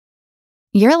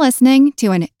You're listening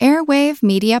to an Airwave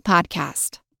Media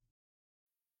Podcast.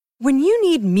 When you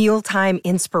need mealtime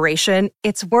inspiration,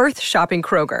 it's worth shopping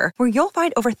Kroger, where you'll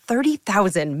find over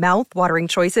 30,000 mouth-watering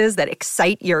choices that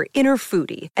excite your inner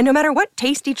foodie. And no matter what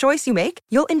tasty choice you make,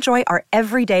 you'll enjoy our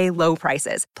everyday low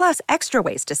prices, plus extra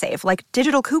ways to save, like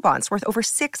digital coupons worth over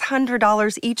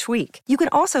 $600 each week. You can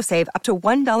also save up to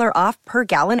 $1 off per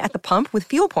gallon at the pump with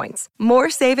fuel points.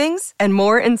 More savings and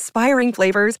more inspiring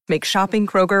flavors make shopping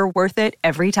Kroger worth it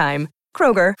every time.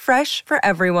 Kroger, fresh for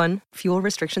everyone. Fuel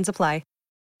restrictions apply.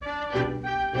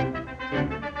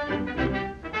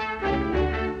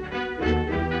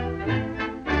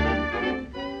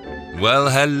 Well,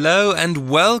 hello and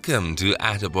welcome to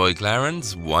Attaboy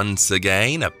Clarence. Once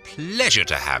again, a pleasure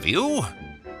to have you.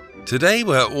 Today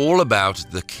we're all about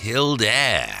the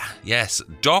Kildare. Yes,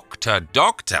 Doctor.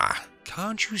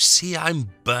 Can't you see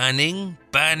I'm burning?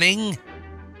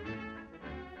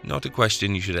 Not a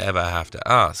question you should ever have to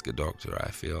ask a doctor,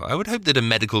 I feel. I would hope that a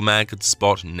medical man could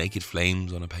spot naked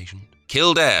flames on a patient.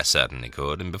 Kildare certainly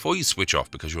could, and before you switch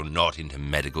off because you're not into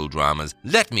medical dramas,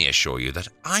 let me assure you that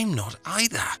I'm not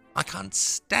either. I can't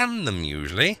stand them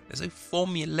usually. They're so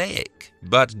formulaic.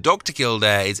 But Dr.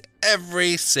 Kildare is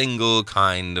every single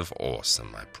kind of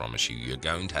awesome, I promise you. You're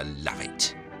going to love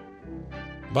it.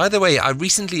 By the way, I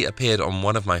recently appeared on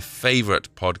one of my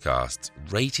favorite podcasts,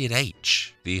 Rated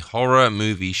H, the horror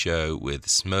movie show with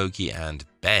Smokey and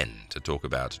Ben, to talk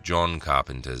about John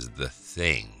Carpenter's The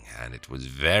Thing, and it was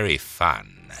very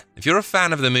fun. If you're a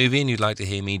fan of the movie and you'd like to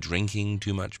hear me drinking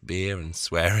too much beer and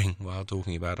swearing while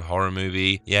talking about a horror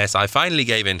movie, yes, I finally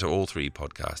gave in to all three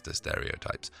podcaster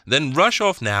stereotypes. Then rush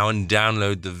off now and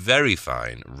download the very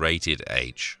fine Rated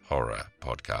H horror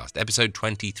podcast. Episode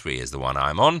 23 is the one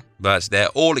I'm on, but they're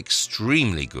all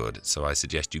extremely good, so I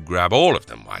suggest you grab all of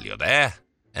them while you're there.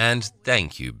 And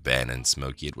thank you, Ben and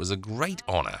Smokey. It was a great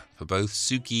honor for both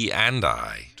Suki and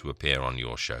I to appear on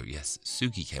your show. Yes,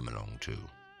 Suki came along too.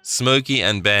 Smokey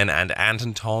and Ben and Ant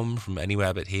and Tom from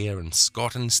Anywhere But Here and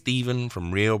Scott and Stephen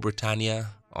from Real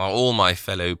Britannia are all my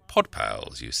fellow pod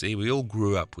pals, you see. We all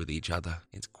grew up with each other.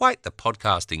 It's quite the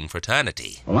podcasting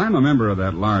fraternity. Well, I'm a member of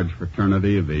that large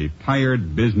fraternity, the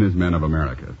Tired Businessmen of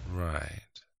America. Right.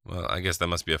 Well, I guess there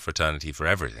must be a fraternity for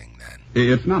everything, then.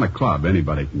 It's not a club.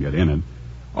 Anybody can get in it,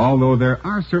 although there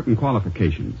are certain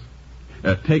qualifications.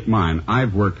 Take mine.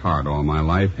 I've worked hard all my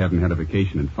life, haven't had a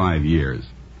vacation in 5 years.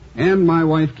 And my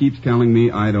wife keeps telling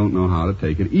me I don't know how to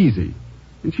take it easy.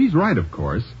 And she's right, of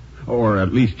course. Or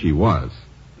at least she was.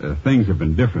 Things have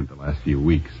been different the last few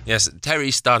weeks. Yes,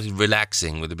 Terry started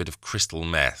relaxing with a bit of crystal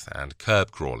meth and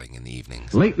curb crawling in the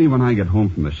evenings. Lately, when I get home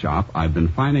from the shop, I've been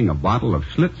finding a bottle of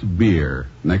Schlitz beer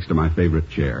next to my favorite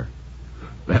chair.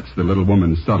 That's the little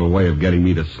woman's subtle way of getting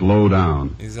me to slow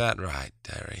down. Is that right,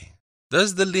 Terry?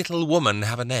 Does the little woman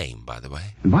have a name, by the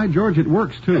way? And by George, it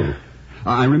works, too.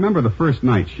 I remember the first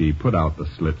night she put out the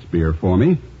Schlitz beer for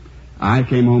me. I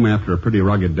came home after a pretty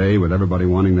rugged day with everybody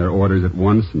wanting their orders at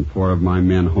once and 4 of my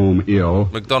men home ill.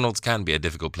 McDonald's can be a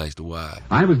difficult place to work.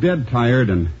 I was dead tired,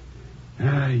 and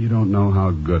you don't know how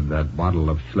good that bottle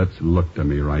of Schlitz looked to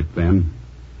me right then.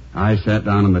 I sat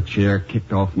down in the chair,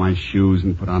 kicked off my shoes,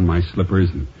 and put on my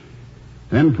slippers, and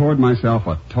then poured myself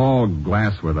a tall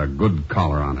glass with a good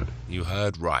collar on it. You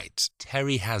heard right.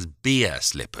 Terry has beer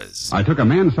slippers. I took a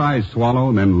man-sized swallow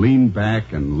and then leaned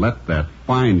back and let that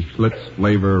fine Schlitz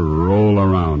flavor roll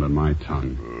around on my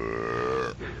tongue.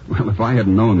 Well, if I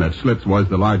hadn't known that Schlitz was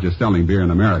the largest selling beer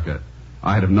in America,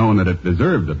 I'd have known that it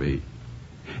deserved to be.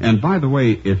 And by the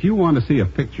way, if you want to see a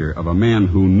picture of a man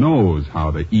who knows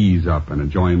how to ease up and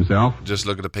enjoy himself... Just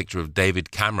look at a picture of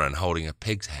David Cameron holding a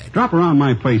pig's head. Drop around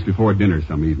my place before dinner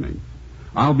some evening.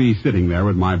 I'll be sitting there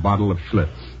with my bottle of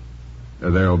Schlitz.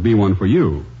 There'll be one for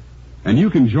you. And you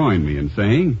can join me in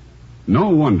saying, no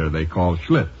wonder they call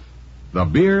Schlitz the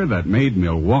beer that made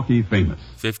Milwaukee famous.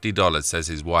 $50 says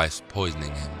his wife's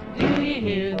poisoning him. Do you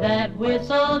hear that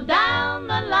whistle down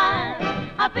the line?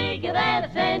 I figure that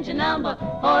it's engine number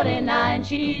 49.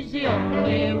 She's the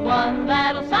only one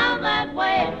that'll sound that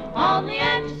way on the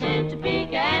entrance into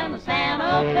Topeka and the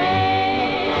Santa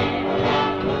Fe.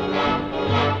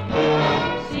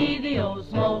 See the old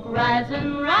smoke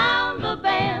rising round the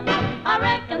bend. I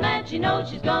reckon that she knows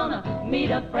she's gonna meet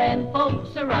a friend.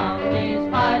 Folks around these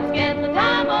parts get the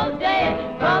time of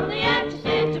day from the entrance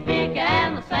into Topeka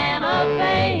and the Santa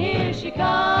Fe. Here she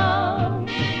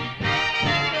comes.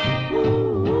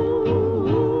 Ooh,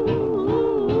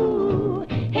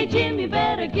 hey Jim, you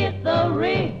better get the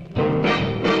ring.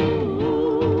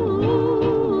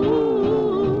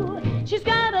 Ooh, she's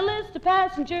got a list of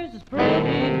passengers that's pretty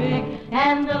big,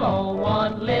 and they'll all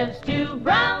want lifts to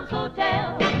Brown's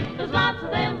Hotel. There's lots of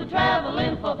of them were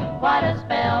traveling for quite a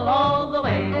spell all the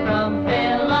way from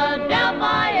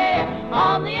Philadelphia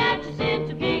on the Atchison,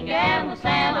 Topeka, and the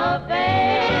Santa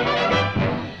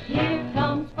Fe. Here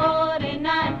comes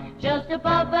 49, just a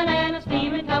puffin' and a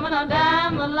steamin' coming on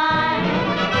down the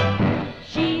line.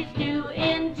 She's due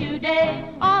in today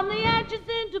on the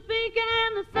Atchison, Topeka,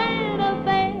 and the Santa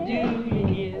Fe. Do you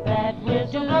hear that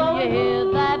whistle? Do you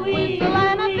hear that whistle?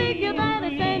 And I figure that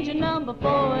it's engine number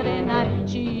 49.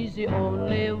 She's the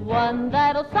only one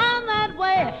that'll sound that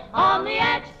way on the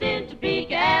Atchison,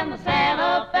 Topeka, and the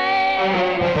Santa Fe.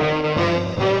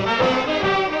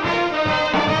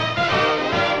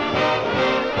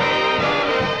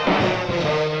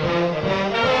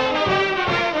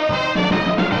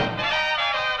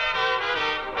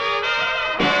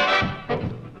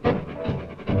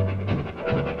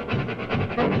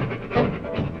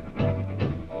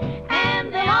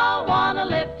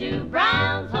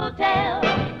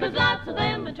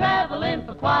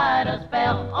 Quite a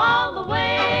spell all the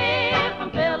way from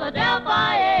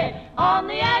Philadelphia on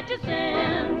the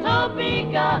Atchison,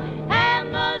 Topeka,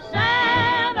 and the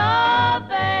Santa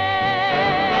Fe.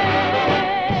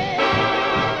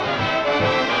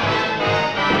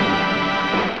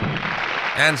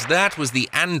 And that was the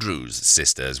Andrews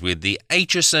Sisters with the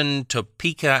Atchison,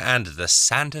 Topeka, and the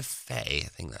Santa Fe. I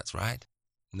think that's right.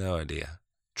 No idea.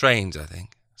 Trains, I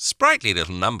think. Sprightly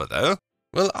little number, though.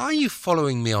 Well, are you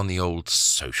following me on the old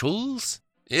socials?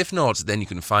 If not, then you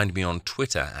can find me on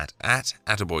Twitter at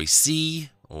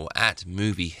 @AttaboyC or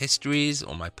 @MovieHistories,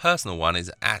 or my personal one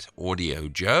is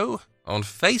 @AudioJoe. On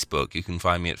Facebook, you can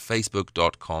find me at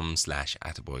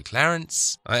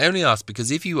facebook.com/AttaboyClarence. I only ask because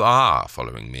if you are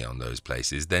following me on those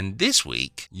places, then this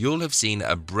week you'll have seen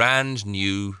a brand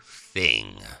new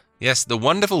thing. Yes, the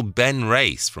wonderful Ben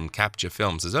Race from Capture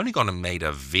Films has only gone and made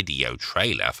a video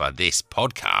trailer for this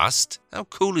podcast. How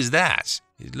cool is that?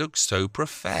 It looks so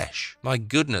profesh. My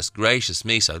goodness gracious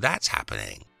me, so that's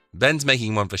happening. Ben's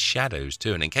making one for Shadows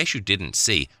too, and in case you didn't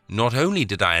see, not only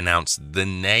did I announce the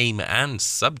name and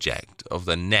subject of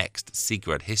the next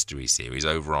Secret History series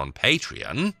over on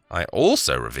Patreon, I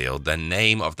also revealed the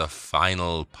name of the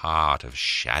final part of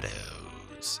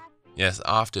Shadows. Yes,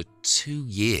 after 2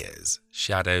 years,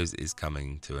 Shadows is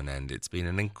coming to an end. It's been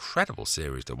an incredible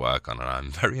series to work on, and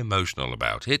I'm very emotional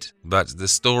about it. But the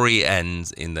story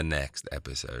ends in the next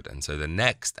episode, and so the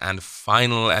next and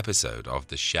final episode of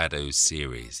the Shadows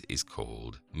series is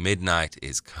called Midnight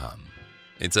Is Come.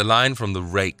 It's a line from The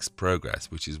Rake's Progress,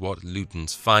 which is what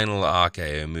Luton's final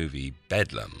RKO movie,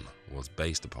 Bedlam, was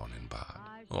based upon in part.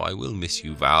 Oh, I will miss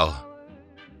you, Val.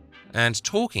 And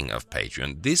talking of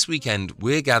Patreon, this weekend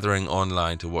we're gathering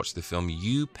online to watch the film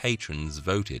you patrons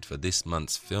voted for this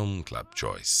month's Film Club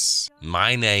choice.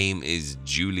 My Name is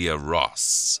Julia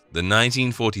Ross, the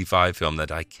 1945 film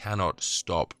that I cannot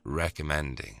stop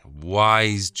recommending.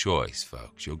 Wise choice,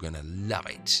 folks. You're going to love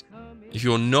it. If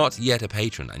you're not yet a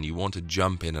patron and you want to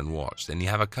jump in and watch, then you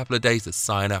have a couple of days to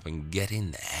sign up and get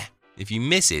in there. If you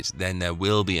miss it, then there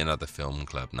will be another Film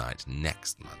Club night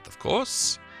next month, of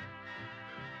course.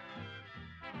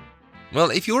 Well,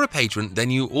 if you're a patron,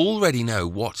 then you already know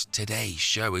what today's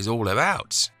show is all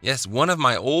about. Yes, one of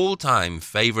my all-time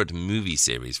favorite movie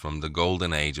series from the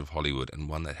golden age of Hollywood, and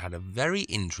one that had a very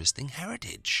interesting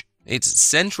heritage. Its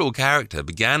central character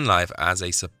began life as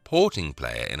a supporting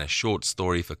player in a short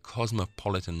story for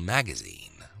Cosmopolitan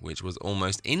magazine, which was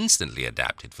almost instantly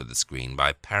adapted for the screen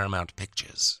by Paramount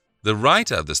Pictures. The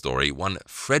writer of the story, one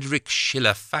Friedrich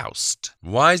Schiller Faust,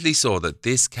 wisely saw that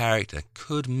this character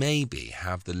could maybe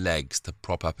have the legs to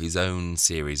prop up his own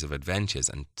series of adventures,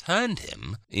 and turned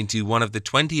him into one of the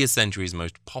 20th century's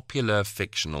most popular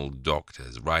fictional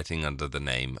doctors, writing under the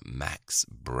name Max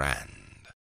Brand.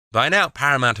 By now,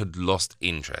 Paramount had lost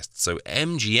interest, so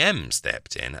MGM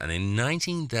stepped in and in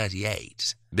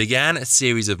 1938 began a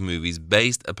series of movies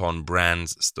based upon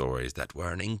Brand's stories that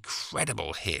were an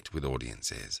incredible hit with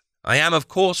audiences. I am, of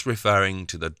course, referring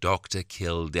to the Dr.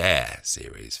 Kildare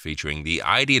series, featuring the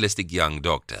idealistic young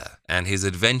doctor and his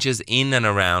adventures in and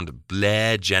around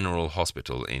Blair General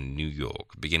Hospital in New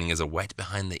York, beginning as a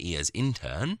wet-behind-the-ears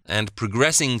intern and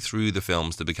progressing through the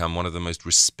films to become one of the most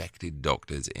respected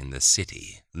doctors in the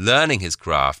city, learning his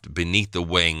craft beneath the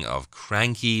wing of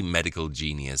cranky medical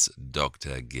genius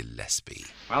Dr. Gillespie.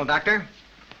 Well, Doctor,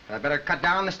 I better cut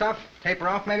down on the stuff? Taper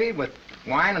off, maybe, with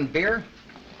wine and beer?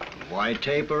 Why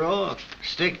taper off?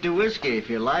 Stick to whiskey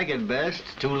if you like it best.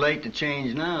 Too late to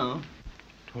change now.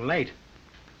 Too late?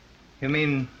 You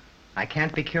mean I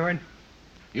can't be cured?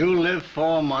 You live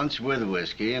 4 months with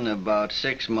whiskey and about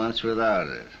 6 months without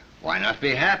it. Why not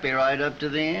be happy right up to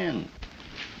the end?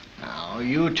 Now,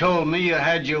 you told me you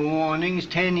had your warnings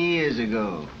 10 years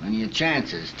ago, and your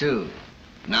chances, too.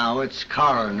 Now it's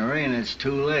coronary and it's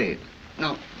too late.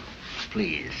 No,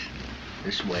 please,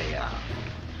 this way out.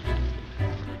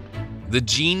 The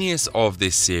genius of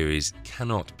this series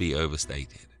cannot be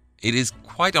overstated. It is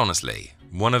quite honestly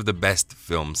one of the best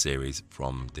film series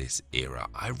from this era.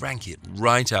 I rank it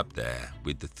right up there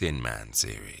with the Thin Man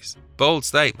series. Bold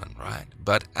statement, right?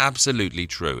 But absolutely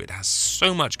true. It has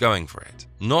so much going for it.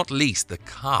 Not least the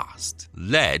cast,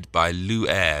 led by Lou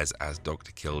Ayres as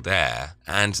Dr. Kildare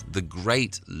and the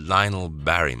great Lionel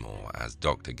Barrymore as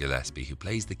Dr. Gillespie, who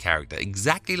plays the character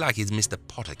exactly like his Mr.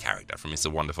 Potter character from It's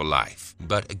a Wonderful Life,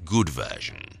 but a good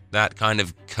version. That kind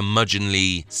of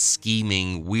curmudgeonly,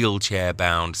 scheming,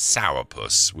 wheelchair-bound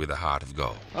sourpuss with a heart of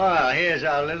gold. Ah, here's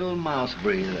our little mouse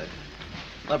breather.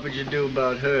 What would you do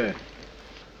about her?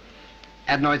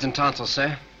 Adenoids and tonsils,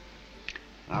 sir.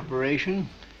 Operation?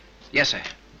 Yes, sir.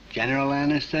 General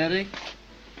anesthetic?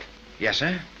 Yes,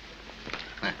 sir.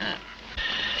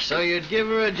 So you'd give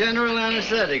her a general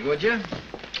anesthetic, would you?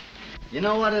 You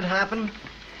know what'd happen?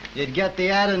 You'd get the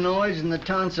adenoids and the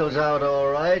tonsils out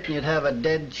all right, and you'd have a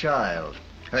dead child.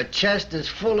 Her chest is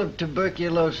full of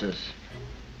tuberculosis.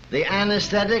 The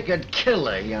anesthetic would kill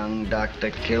her, young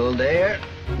Dr. Kildare.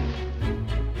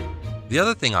 The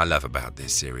other thing I love about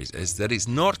this series is that it's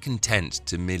not content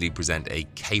to merely present a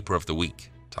caper of the week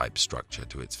type structure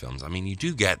to its films. I mean, you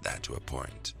do get that to a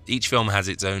point. Each film has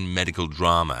its own medical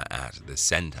drama at the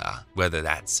center, whether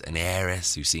that's an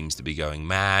heiress who seems to be going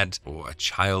mad or a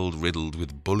child riddled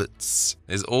with bullets.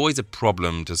 There's always a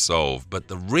problem to solve, but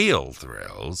the real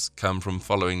thrills come from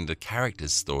following the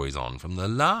characters' stories on from the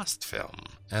last film.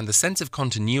 And the sense of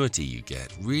continuity you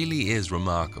get really is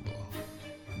remarkable.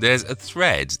 There's a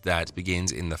thread that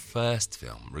begins in the first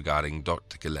film regarding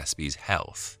Dr. Gillespie's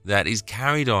health that is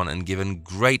carried on and given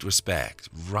great respect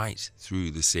right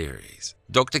through the series.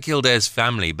 Dr. Kildare's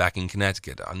family back in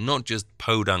Connecticut are not just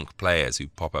podunk players who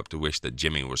pop up to wish that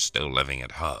Jimmy was still living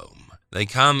at home. They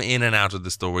come in and out of the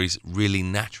stories really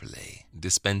naturally,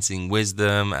 dispensing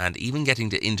wisdom and even getting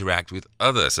to interact with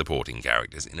other supporting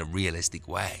characters in a realistic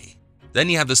way. Then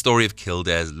you have the story of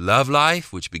Kildare's love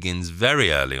life, which begins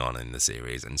very early on in the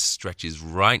series and stretches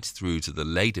right through to the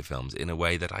later films in a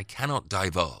way that I cannot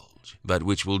divulge, but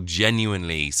which will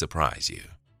genuinely surprise you.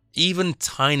 Even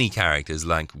tiny characters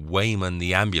like Wayman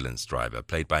the ambulance driver,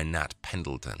 played by Nat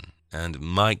Pendleton, and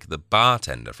Mike the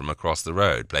bartender from across the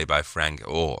road, played by Frank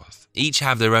Orth, each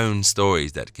have their own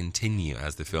stories that continue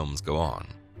as the films go on.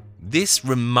 This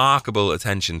remarkable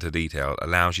attention to detail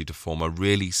allows you to form a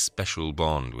really special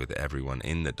bond with everyone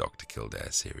in the Dr.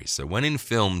 Kildare series. So when in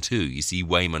film 2 you see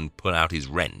Wayman pull out his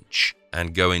wrench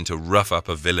and go in to rough up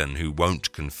a villain who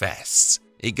won't confess,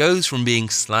 it goes from being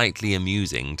slightly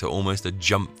amusing to almost a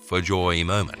jump for joy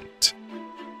moment.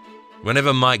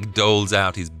 Whenever Mike doles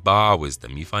out his bar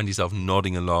wisdom, you find yourself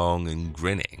nodding along and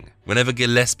grinning. Whenever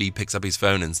Gillespie picks up his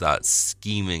phone and starts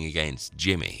scheming against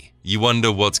Jimmy, you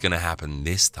wonder what's going to happen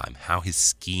this time, how his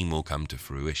scheme will come to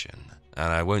fruition.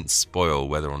 And I won't spoil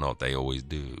whether or not they always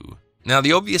do. Now,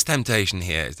 the obvious temptation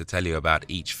here is to tell you about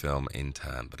each film in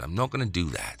turn, but I'm not going to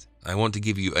do that. I want to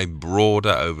give you a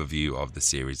broader overview of the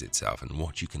series itself and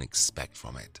what you can expect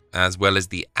from it, as well as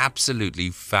the absolutely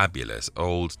fabulous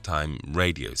old-time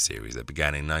radio series that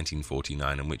began in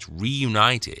 1949 and which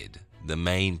reunited the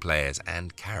main players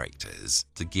and characters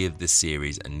to give the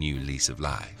series a new lease of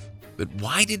life. But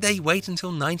why did they wait until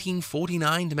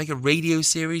 1949 to make a radio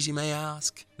series, you may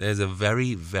ask? There's a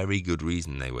very, very good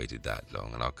reason they waited that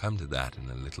long, and I'll come to that in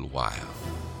a little while.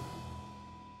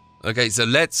 Okay, so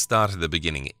let's start at the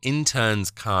beginning. Interns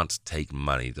Can't Take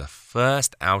Money, the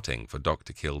first outing for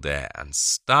Dr. Kildare, and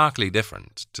starkly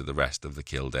different to the rest of the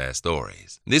Kildare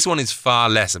stories. This one is far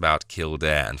less about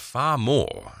Kildare and far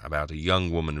more about a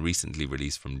young woman recently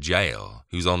released from jail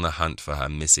who's on the hunt for her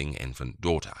missing infant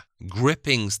daughter.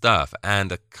 Gripping stuff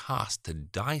and a cast to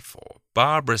die for.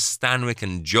 Barbara Stanwyck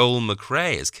and Joel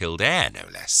McCrea as Kildare, no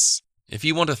less. If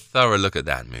you want a thorough look at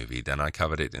that movie, then I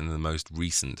covered it in the most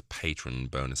recent Patron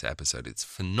bonus episode. It's a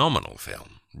phenomenal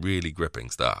film, really gripping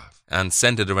stuff, and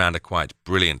centered around a quite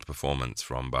brilliant performance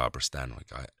from Barbara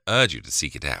Stanwyck. I urge you to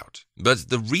seek it out. But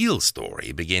the real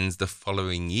story begins the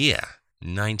following year,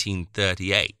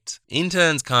 1938.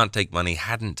 Interns Can't Take Money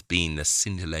hadn't been the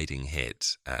scintillating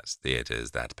hit at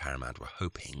theaters that Paramount were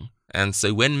hoping, and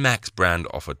so when Max Brand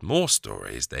offered more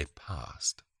stories, they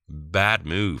passed. Bad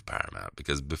move, Paramount,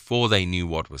 because before they knew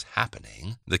what was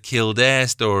happening, the Kildare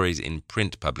stories in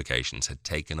print publications had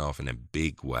taken off in a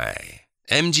big way.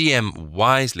 MGM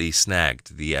wisely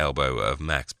snagged the elbow of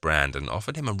Max Brand and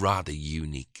offered him a rather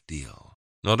unique deal.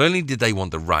 Not only did they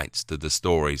want the rights to the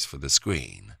stories for the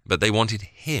screen, but they wanted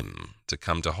him to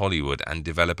come to Hollywood and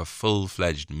develop a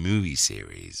full-fledged movie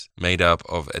series made up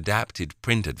of adapted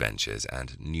print adventures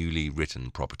and newly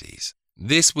written properties.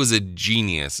 This was a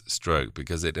genius stroke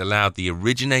because it allowed the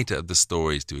originator of the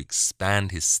stories to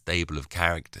expand his stable of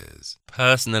characters,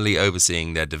 personally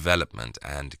overseeing their development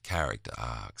and character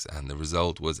arcs, and the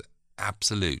result was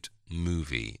absolute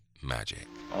movie magic.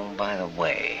 Oh, by the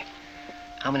way,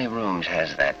 how many rooms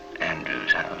has that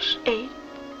Andrews house? 8.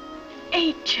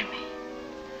 8, Jimmy.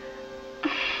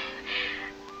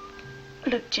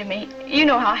 Look, Jimmy, you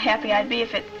know how happy I'd be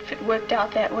if it worked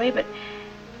out that way, but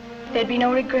there'd be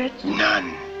no regrets?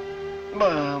 None.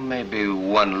 Well, maybe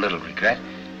one little regret.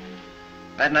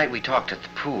 That night we talked at the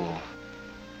pool.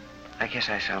 I guess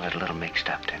I sounded a little mixed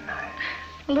up, didn't I?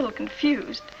 A little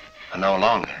confused. No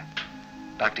longer.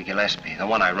 Dr. Gillespie, the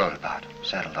one I wrote about,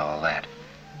 settled all that.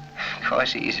 Of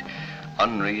course, he's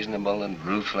unreasonable and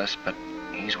ruthless, but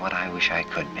he's what I wish I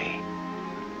could be.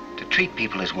 To treat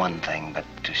people is one thing, but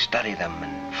to study them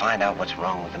and find out what's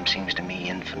wrong with them seems to me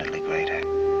infinitely greater.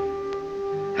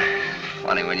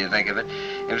 Funny when you think of it.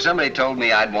 If somebody told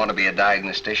me I'd want to be a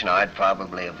diagnostician, I'd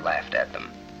probably have laughed at them.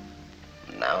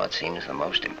 Now it seems the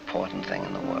most important thing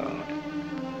in the world.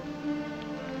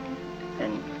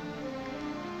 Then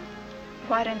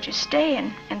why don't you stay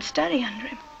and study under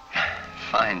him?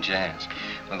 Fine chance.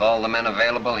 With all the men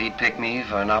available, he'd pick me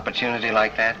for an opportunity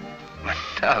like that.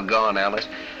 Doggone, Alice.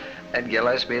 That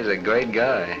Gillespie is a great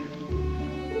guy.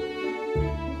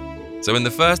 So in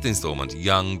the first installment,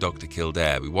 Young Dr.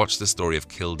 Kildare, we watched the story of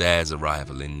Kildare's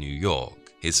arrival in New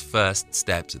York, his first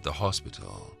steps at the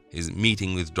hospital, his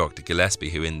meeting with Dr. Gillespie,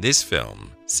 who in this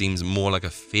film seems more like a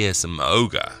fearsome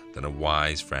ogre than a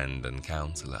wise friend and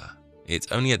counselor.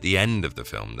 It's only at the end of the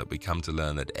film that we come to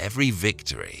learn that every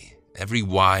victory, every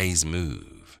wise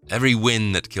move, every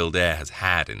win that Kildare has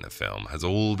had in the film has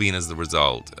all been as the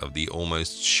result of the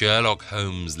almost Sherlock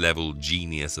Holmes-level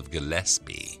genius of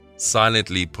Gillespie,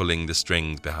 silently pulling the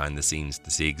strings behind the scenes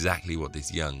to see exactly what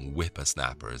this young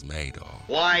whippersnapper is made of.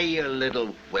 Why, you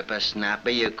little whippersnapper,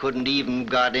 you couldn't even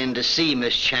got in to see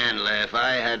Miss Chandler if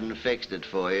I hadn't fixed it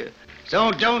for you.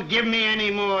 So don't give me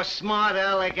any more smart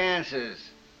aleck answers.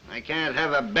 I can't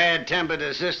have a bad-tempered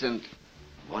assistant.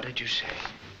 What did you say?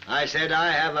 I said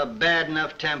I have a bad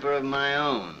enough temper of my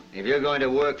own. If you're going to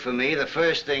work for me, the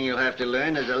first thing you'll have to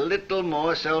learn is a little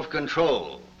more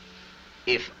self-control.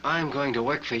 If I'm going to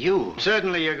work for you...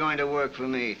 Certainly you're going to work for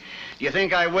me. Do you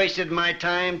think I wasted my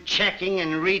time checking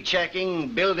and rechecking,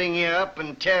 building you up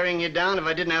and tearing you down if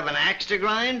I didn't have an axe to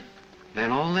grind?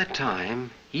 Then all that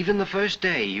time, even the first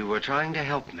day, you were trying to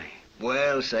help me.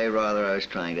 Well, say rather I was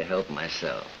trying to help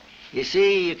myself. You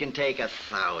see, you can take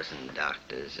 1,000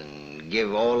 doctors and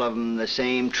give all of them the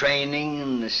same training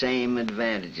and the same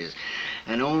advantages.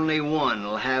 And only one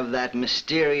will have that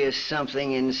mysterious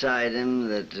something inside him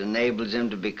that enables him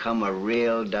to become a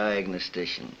real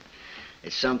diagnostician.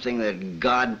 It's something that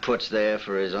God puts there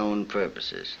for his own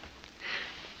purposes.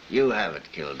 You have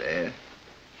it, Kildare.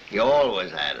 You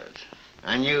always had it.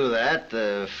 I knew that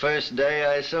the first day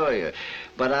I saw you.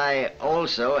 But I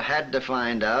also had to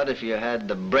find out if you had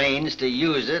the brains to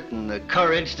use it and the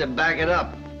courage to back it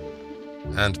up.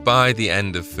 And by the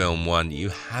end of film 1, you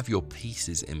have your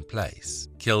pieces in place.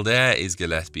 Kildare is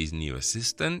Gillespie's new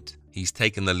assistant. He's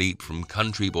taken the leap from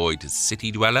country boy to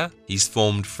city dweller. He's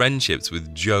formed friendships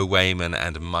with Joe Wayman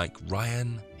and Mike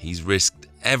Ryan. He's risked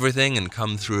everything and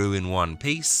come through in one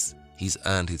piece. He's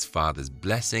earned his father's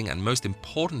blessing, and most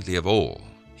importantly of all,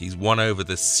 he's won over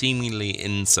the seemingly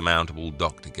insurmountable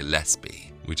Dr.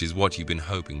 Gillespie, which is what you've been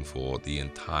hoping for the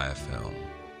entire film.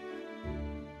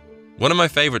 One of my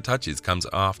favorite touches comes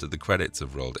after the credits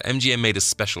have rolled. MGM made a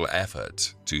special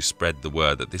effort to spread the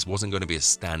word that this wasn't going to be a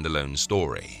standalone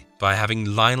story by having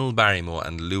Lionel Barrymore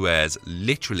and Lou Ayres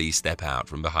literally step out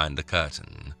from behind the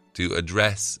curtain to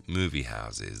address movie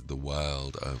houses the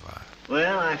world over.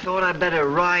 Well, I thought I'd better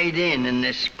ride in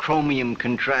this chromium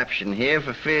contraption here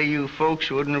for fear you folks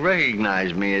wouldn't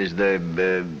recognize me as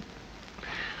the,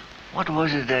 what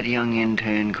was it that young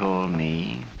intern called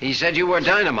me? He said you were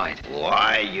dynamite.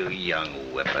 Why, you young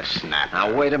whippersnapper.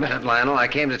 Now, wait a minute, Lionel. I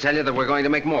came to tell you that we're going to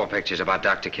make more pictures about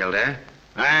Dr. Kildare.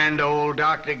 And old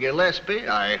Dr. Gillespie,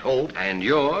 I hope. And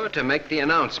you're to make the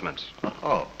announcements.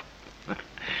 Oh.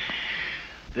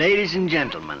 Ladies and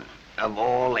gentlemen of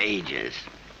all ages,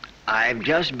 I've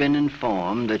just been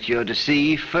informed that you're to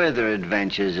see further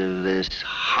adventures of this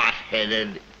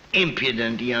hot-headed,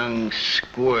 impudent young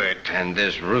squirt. And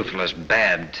this ruthless,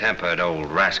 bad-tempered old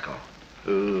rascal.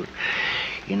 Who,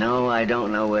 you know, I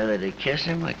don't know whether to kiss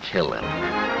him or kill him.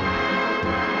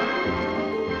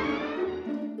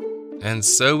 And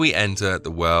so we enter the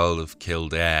world of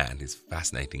Kildare and his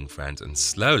fascinating friends, and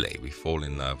slowly we fall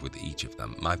in love with each of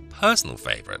them. My personal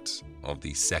favourite of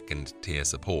the second-tier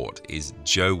support is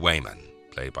Joe Wayman,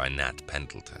 played by Nat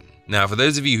Pendleton. Now, for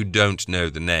those of you who don't know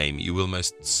the name, you will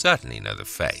most certainly know the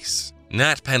face.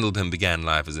 Nat Pendleton began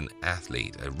life as an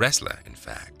athlete, a wrestler, in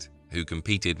fact, who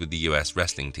competed with the US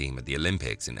wrestling team at the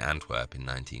Olympics in Antwerp in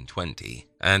 1920,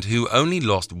 and who only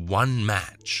lost one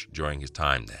match during his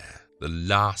time there, the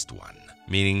last one,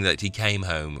 meaning that he came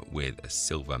home with a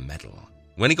silver medal.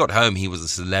 When he got home, he was a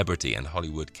celebrity and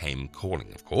Hollywood came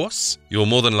calling, of course. You'll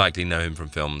more than likely know him from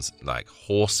films like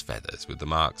Horse Feathers with the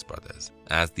Marx Brothers,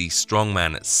 as the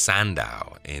strongman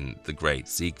Sandow in The Great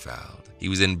Ziegfeld. He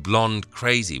was in Blonde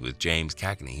Crazy with James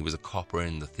Cagney. He was a copper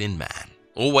in The Thin Man.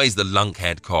 Always the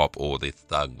lunkhead cop or the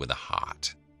thug with a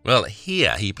heart. Well,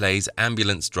 here he plays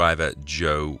ambulance driver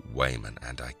Joe Wayman,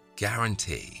 and I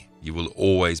guarantee you will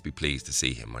always be pleased to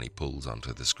see him when he pulls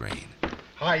onto the screen.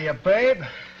 Hiya, babe.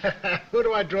 Who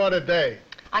do I draw today?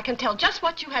 I can tell just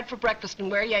what you had for breakfast and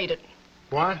where you ate it.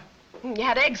 What? You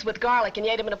had eggs with garlic and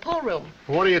you ate them in a pool room.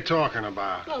 What are you talking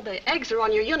about? Well, the eggs are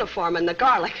on your uniform and the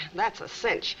garlic, that's a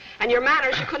cinch. And your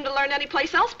manners you couldn't have learned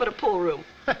anyplace else but a pool room.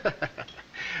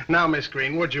 Now, Miss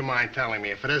Green, would you mind telling me,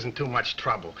 if it isn't too much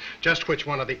trouble, just which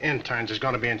one of the interns is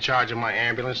going to be in charge of my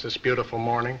ambulance this beautiful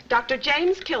morning? Dr.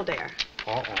 James Kildare.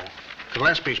 Uh-oh.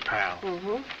 Gillespie's pal.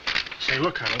 Mm-hmm. Say,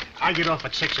 look, honey, I get off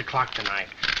at 6 o'clock tonight.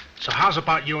 So how's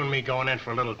about you and me going in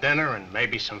for a little dinner and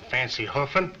maybe some fancy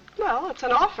hoofing? Well, it's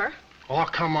an offer. Oh,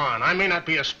 come on. I may not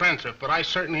be a spendthrift, but I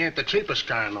certainly ain't the cheapest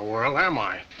guy in the world, am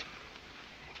I?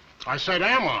 I said,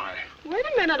 am I? Wait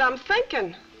a minute, I'm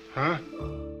thinking. Huh?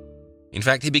 In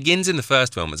fact, he begins in the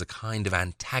first film as a kind of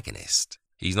antagonist.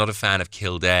 He's not a fan of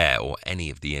Kildare or any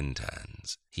of the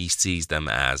interns. He sees them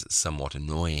as somewhat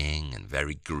annoying and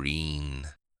very green.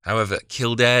 However,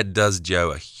 Kildare does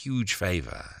Joe a huge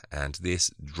favour, and this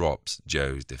drops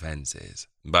Joe's defences.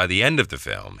 By the end of the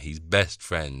film, he's best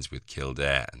friends with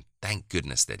Kildare, and thank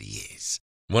goodness that he is.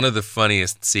 One of the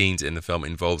funniest scenes in the film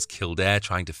involves Kildare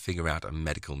trying to figure out a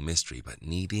medical mystery, but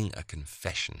needing a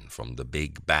confession from the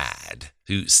big bad,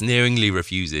 who sneeringly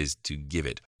refuses to give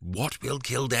it. What will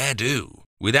Kildare do?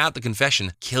 Without the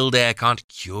confession, Kildare can't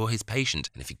cure his patient,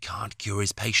 and if he can't cure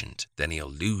his patient, then he'll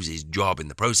lose his job in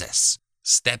the process.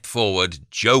 Step forward,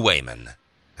 Joe Wayman,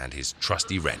 and his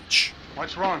trusty wrench.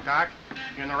 What's wrong, Doc?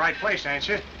 You're in the right place, ain't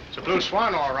you? It's a Blue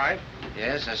Swan, all right.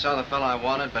 Yes, I saw the fellow I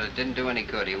wanted, but it didn't do any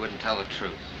good. He wouldn't tell the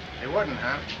truth. He wouldn't,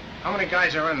 huh? How many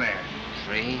guys are in there?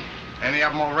 3. Any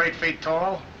of them over 8 feet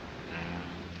tall?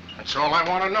 That's all I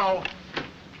want to know.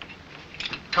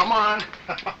 Come on.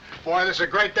 Boy, this is a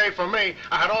great day for me.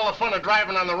 I had all the fun of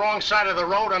driving on the wrong side of the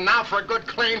road, and now for a good,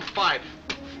 clean fight.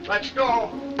 Let's go.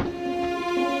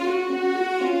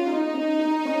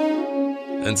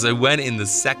 And so when in the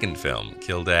second film,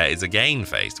 Kildare is again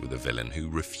faced with a villain who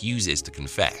refuses to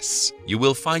confess, you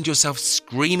will find yourself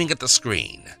screaming at the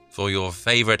screen for your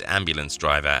favourite ambulance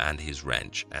driver and his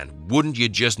wrench. And wouldn't you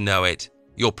just know it,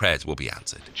 your prayers will be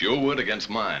answered. It's your word against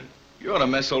mine. You're in a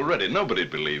mess already. Nobody'd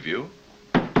believe you.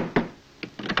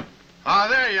 Oh,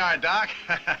 there you are, Doc.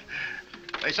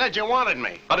 They said you wanted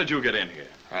me. How did you get in here?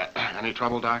 Any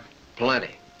trouble, Doc?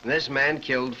 Plenty. This man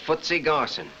killed Footsie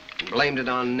Garson and blamed it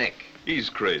on Nick.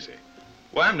 He's crazy.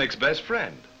 Why, I'm Nick's best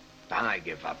friend. I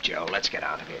give up, Joe. Let's get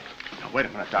out of here. Now, wait a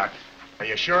minute, Doc. Are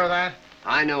you sure of that?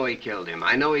 I know he killed him.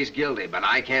 I know he's guilty, but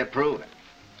I can't prove it.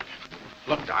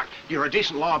 Look, Doc, you're a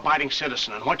decent, law-abiding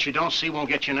citizen, and what you don't see won't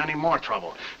get you in any more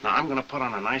trouble. Now, I'm going to put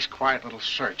on a nice, quiet little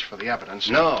search for the evidence.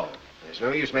 No. There's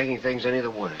no use making things any the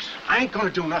worse. I ain't going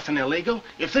to do nothing illegal.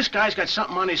 If this guy's got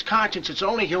something on his conscience, it's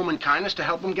only human kindness to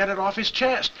help him get it off his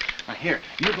chest. Now, here,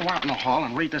 you go out in the hall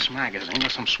and read this magazine.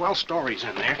 There's some swell stories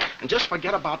in there, and just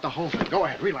forget about the whole thing. Go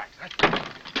ahead, relax.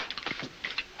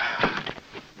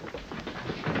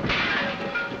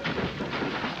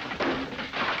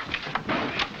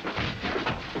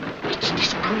 It's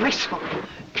disgraceful.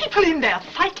 People in there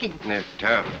fighting. They're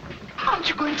terrible. Aren't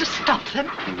you going to stop them?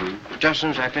 Mm-hmm. Just as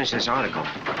soon as I finish this article.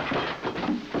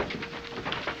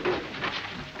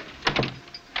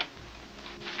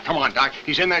 Come on, Doc.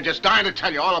 He's in there just dying to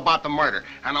tell you all about the murder.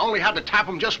 And I only had to tap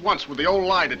him just once with the old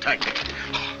lie detector.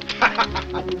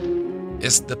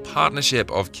 Yes, the partnership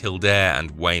of Kildare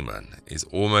and Wayman is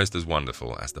almost as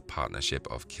wonderful as the partnership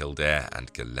of Kildare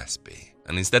and Gillespie.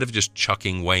 And instead of just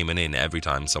chucking Wayman in every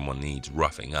time someone needs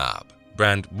roughing up,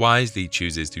 Brand wisely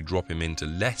chooses to drop him into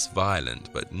less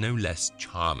violent but no less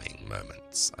charming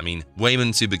moments. I mean,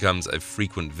 Wayman soon becomes a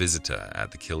frequent visitor at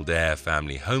the Kildare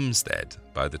family homestead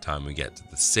by the time we get to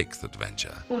the 6th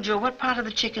adventure. Well, Joe, what part of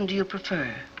the chicken do you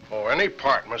prefer? Oh, any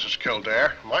part, Mrs.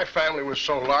 Kildare. My family was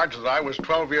so large that I was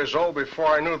 12 years old before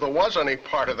I knew there was any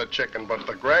part of the chicken but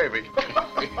the gravy.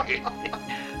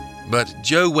 But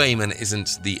Joe Wayman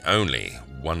isn't the only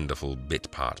wonderful bit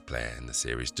part player in the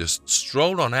series. Just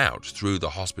stroll on out through the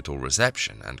hospital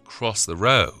reception and cross the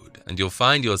road, and you'll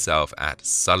find yourself at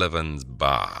Sullivan's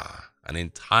Bar, an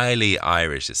entirely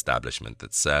Irish establishment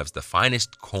that serves the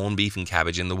finest corned beef and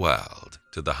cabbage in the world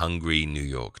to the hungry New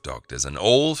York doctors, and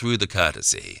all through the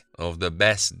courtesy of the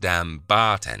best damn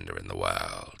bartender in the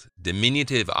world,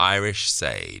 diminutive Irish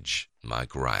sage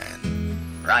Mike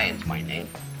Ryan. Ryan's my name.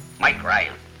 Mike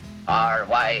Ryan.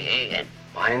 R-Y-A-N.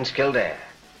 Mine's Kildare.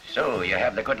 So you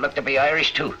have the good luck to be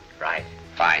Irish, too? Right.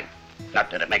 Fine.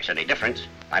 Not that it makes any difference.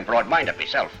 I'm broad-minded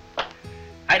myself.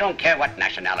 I don't care what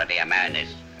nationality a man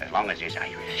is, as long as he's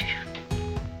Irish.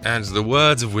 And the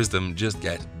words of wisdom just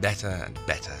get better and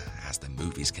better as the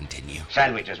movies continue.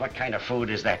 Sandwiches. What kind of food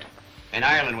is that? In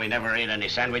Ireland, we never ate any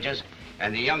sandwiches,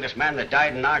 and the youngest man that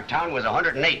died in our town was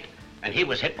 108, and he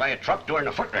was hit by a truck during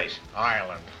a foot race.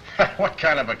 Ireland. What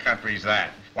kind of a country's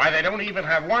that? Why, they don't even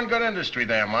have one good industry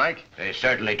there, Mike. They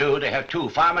certainly do. They have two,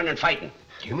 farming and fighting.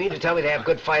 Do you mean to tell me they have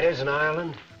good fighters in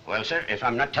Ireland? Well, sir, if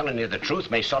I'm not telling you the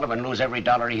truth, May Sullivan lose every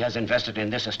dollar he has invested in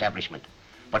this establishment.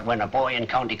 But when a boy in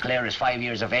County Clare is 5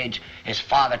 years of age, his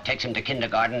father takes him to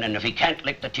kindergarten, and if he can't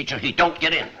lick the teacher, he don't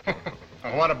get in.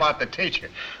 And what about the teacher?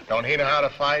 Don't he know how to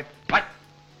fight? What?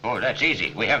 Oh, that's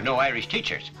easy. We have no Irish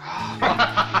teachers.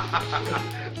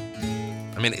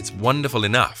 I mean, it's wonderful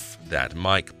enough that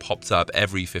Mike pops up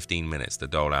every 15 minutes to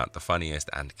dole out the funniest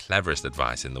and cleverest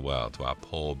advice in the world to our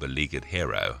poor, beleaguered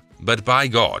hero. But by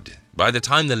God, by the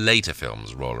time the later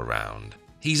films roll around,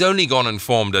 he's only gone and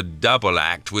formed a double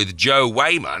act with Joe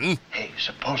Wayman. Hey,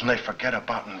 supposing they forget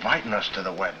about inviting us to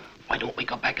the wedding? Why don't we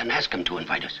go back and ask him to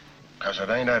invite us? 'Cause it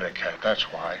ain't etiquette, that's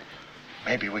why.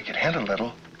 Maybe we could hint a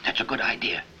little. That's a good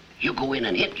idea. You go in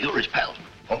and hint. You're his pal.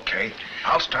 Okay,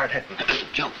 I'll start hinting.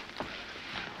 Joe,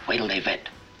 wait till they vet.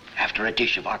 After a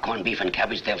dish of our corned beef and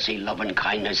cabbage, they'll see love and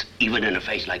kindness, even in a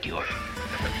face like yours.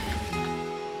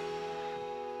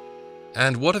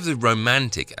 And what of the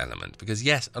romantic element? Because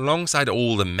yes, alongside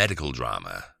all the medical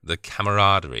drama, the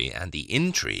camaraderie, and the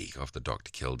intrigue of the Dr.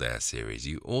 Kildare series,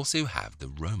 you also have the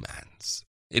romance.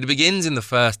 It begins in the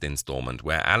first installment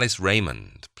where Alice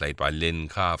Raymond, played by Lynn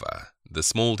Carver, the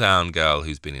small-town girl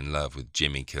who's been in love with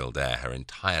Jimmy Kildare her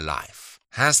entire life,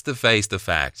 has to face the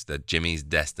fact that Jimmy's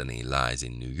destiny lies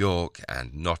in New York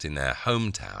and not in their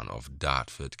hometown of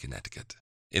Dartford, Connecticut.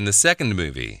 In the second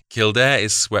movie, Kildare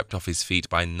is swept off his feet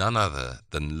by none other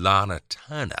than Lana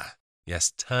Turner.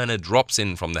 Yes, Turner drops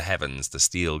in from the heavens to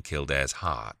steal Kildare's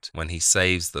heart when he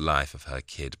saves the life of her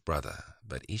kid brother.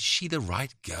 But is she the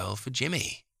right girl for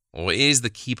Jimmy? Or is the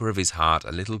keeper of his heart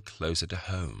a little closer to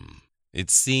home? It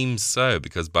seems so,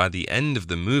 because by the end of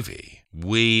the movie,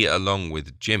 we, along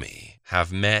with Jimmy,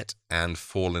 have met and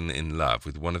fallen in love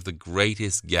with one of the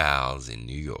greatest gals in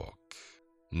New York.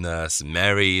 Nurse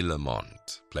Mary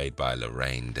Lamont, played by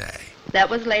Lorraine Day. That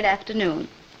was late afternoon,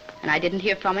 and I didn't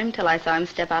hear from him till I saw him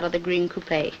step out of the green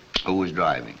coupe. Who was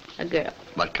driving? A girl.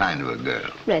 What kind of a girl?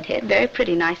 Redhead, very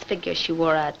pretty, nice figure. She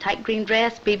wore a tight green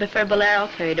dress, beaver fur bolero,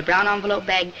 carried a brown envelope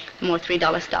bag, and wore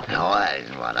 $3 stockings. No,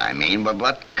 that's what I mean, but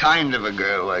what kind of a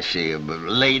girl was she? A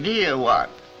lady or what?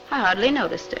 I hardly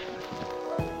noticed her.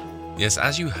 Yes,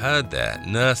 as you heard there,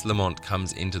 Nurse Lamont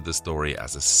comes into the story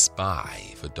as a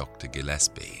spy for Dr.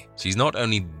 Gillespie. She's not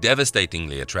only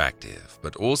devastatingly attractive,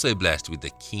 but also blessed with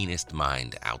the keenest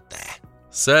mind out there.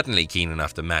 Certainly keen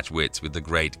enough to match wits with the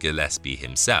great Gillespie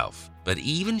himself, but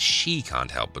even she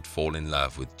can't help but fall in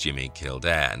love with Jimmy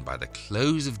Kildare, and by the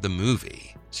close of the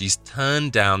movie, she's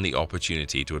turned down the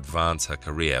opportunity to advance her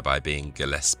career by being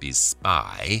Gillespie's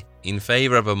spy in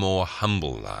favor of a more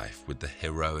humble life with the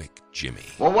heroic Jimmy.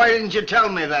 Well, why didn't you tell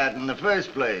me that in the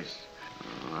first place?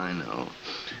 Oh, I know.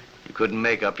 You couldn't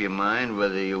make up your mind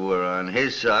whether you were on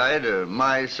his side or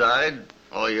my side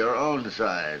or your own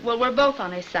side. Well, we're both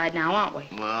on his side now, aren't we?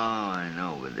 Well, I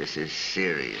know, but this is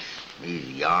serious. He's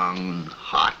young,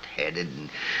 hot-headed, and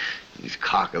he's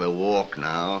cock of the walk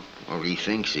now, or he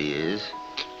thinks he is.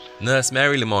 Nurse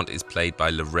Mary Lamont is played by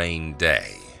Lorraine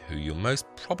Day, who you'll most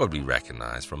probably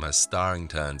recognize from her starring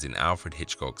turns in Alfred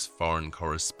Hitchcock's Foreign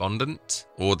Correspondent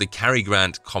or the Cary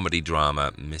Grant comedy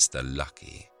drama Mr.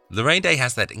 Lucky. Lorraine Day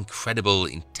has that incredible,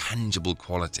 intangible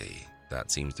quality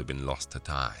that seems to have been lost to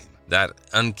time. That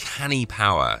uncanny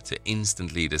power to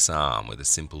instantly disarm with a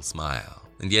simple smile,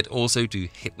 and yet also to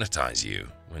hypnotize you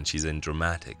when she's in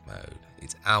dramatic mode.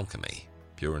 It's alchemy,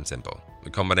 pure and simple. A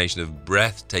combination of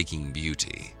breathtaking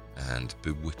beauty and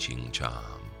bewitching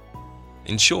charm.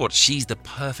 In short, she's the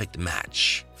perfect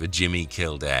match for Jimmy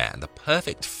Kildare and the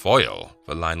perfect foil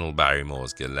for Lionel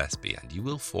Barrymore's Gillespie, and you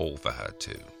will fall for her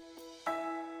too.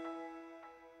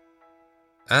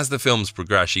 As the films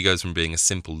progress, she goes from being a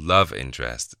simple love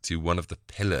interest to one of the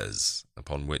pillars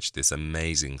upon which this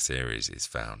amazing series is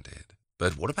founded.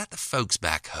 But what about the folks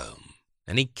back home?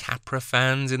 Any Capra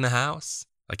fans in the house?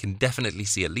 I can definitely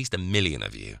see at least 1 million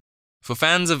of you. For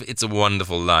fans of It's a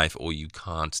Wonderful Life or You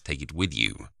Can't Take It With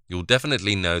You, you'll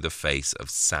definitely know the face of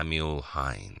Samuel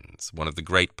Hines, one of the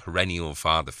great perennial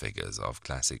father figures of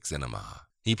classic cinema.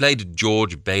 He played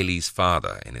George Bailey's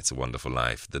father in It's a Wonderful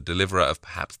Life, the deliverer of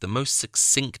perhaps the most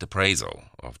succinct appraisal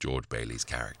of George Bailey's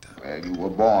character. Well, you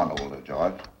were born older,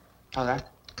 George. Oh,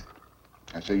 that?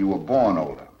 I say you were born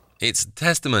older. It's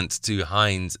testament to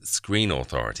Hines' screen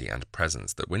authority and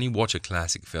presence that when you watch a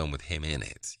classic film with him in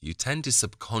it, you tend to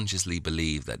subconsciously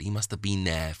believe that he must have been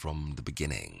there from the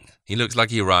beginning. He looks like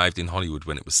he arrived in Hollywood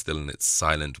when it was still in its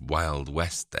silent Wild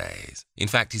West days. In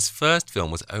fact, his first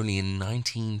film was only in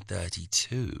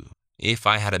 1932, If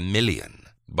I Had a Million,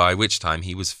 by which time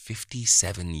he was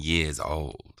 57 years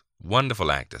old.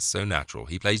 Wonderful actor, so natural.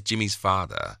 He plays Jimmy's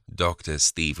father, Dr.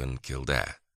 Stephen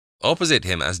Kildare. Opposite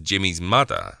him as Jimmy's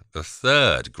mother, the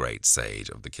third great sage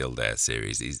of the Kildare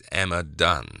series, is Emma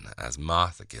Dunn as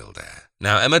Martha Kildare.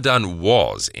 Now, Emma Dunn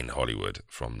was in Hollywood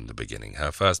from the beginning.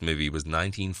 Her first movie was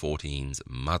 1914's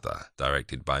Mother,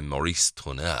 directed by Maurice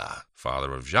Tourneur,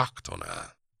 father of Jacques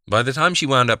Tourneur. By the time she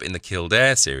wound up in the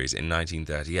Kildare series in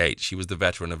 1938, she was the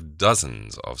veteran of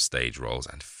dozens of stage roles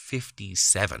and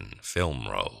 57 film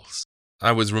roles.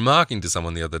 I was remarking to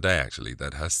someone the other day, actually,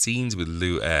 that her scenes with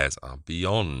Lou Ayres are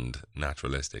beyond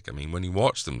naturalistic. I mean, when you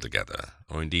watch them together,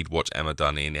 or indeed watch Emma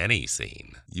Dunn in any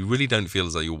scene, you really don't feel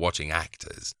as though you're watching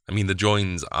actors. I mean, the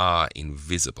joins are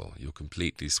invisible. You're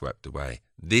completely swept away.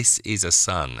 This is a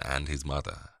son and his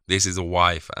mother. This is a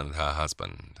wife and her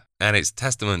husband. And it's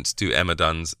testament to Emma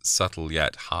Dunn's subtle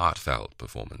yet heartfelt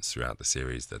performance throughout the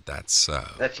series that that's so.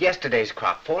 That's yesterday's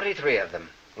crop, 43 of them.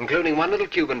 Including one little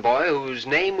Cuban boy whose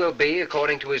name will be,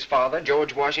 according to his father,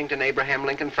 George Washington, Abraham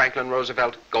Lincoln, Franklin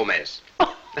Roosevelt, Gomez.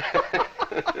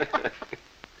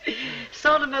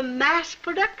 Sort of a mass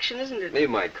production, isn't it? You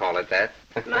might call it that.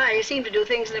 My, you seem to do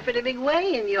things in a pretty big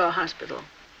way in your hospital.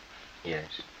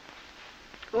 Yes.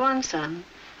 Go on, son.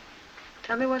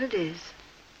 Tell me what it is.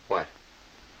 What?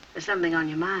 There's something on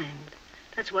your mind.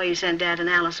 That's why you sent Dad and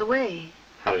Alice away.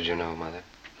 How did you know, Mother?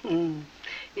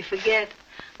 You forget.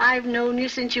 I've known you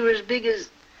since you were as big as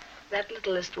that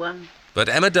littlest one. But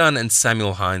Emma Dunn and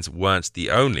Samuel Hines weren't the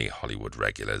only Hollywood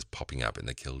regulars popping up in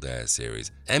the Kildare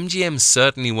series. MGM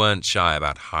certainly weren't shy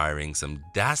about hiring some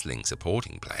dazzling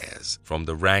supporting players from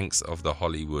the ranks of the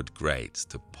Hollywood greats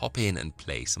to pop in and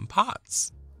play some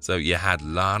parts. So you had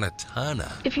Lana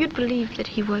Turner. If you'd believed that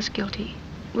he was guilty,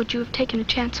 would you have taken a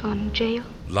chance on jail?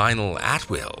 Lionel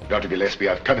Atwill. Dr. Gillespie,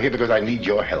 I've come here because I need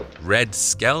your help. Red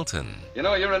Skelton. You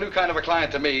know, you're a new kind of a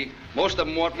client to me. Most of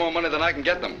them want more money than I can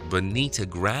get them. Bonita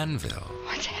Granville.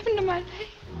 What's happened to my leg?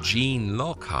 Gene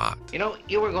Lockhart. You know,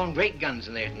 you were going great guns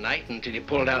in there tonight until you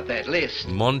pulled out that list.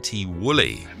 Monty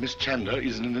Woolley. Miss Chandler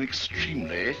is in an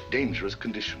extremely dangerous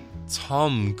condition.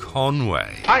 Tom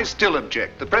Conway. I still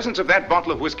object. The presence of that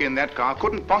bottle of whiskey in that car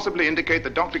couldn't possibly indicate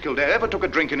that Dr. Kildare ever took a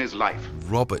drink in his life.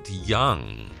 Robert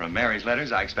Young. From Mary's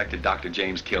letters, I expected Dr.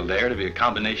 James Kildare to be a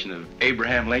combination of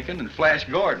Abraham Lincoln and Flash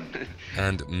Gordon.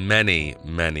 And many,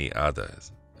 many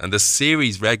others. And the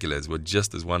series regulars were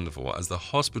just as wonderful as the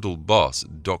hospital boss,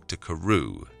 Dr.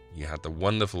 Carew. You had the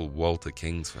wonderful Walter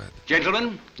Kingsford.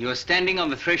 Gentlemen, you are standing on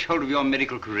the threshold of your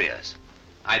medical careers.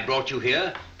 I brought you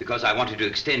here because I wanted to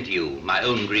extend to you my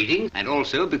own greetings, and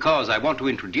also because I want to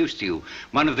introduce to you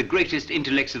one of the greatest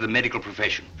intellects of the medical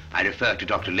profession. I refer to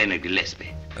Dr. Leonard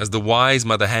Gillespie. As the wise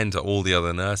mother hen to all the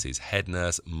other nurses, head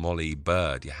nurse Molly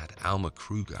Bird, you had Alma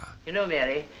Kruger. You know,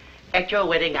 Mary, at your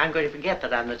wedding, I'm going to forget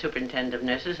that I'm the superintendent of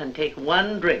nurses and take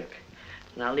one drink.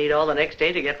 And I'll need all the next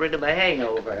day to get rid of my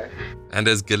hangover. And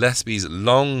as Gillespie's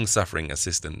long-suffering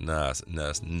assistant nurse,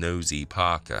 Nurse Nosy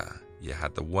Parker, you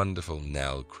had the wonderful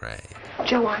Nell Craig.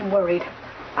 Joe, I'm worried.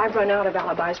 I've run out of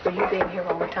alibis for you being here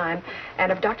all the time.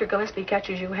 And if Dr. Gillespie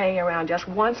catches you hanging around just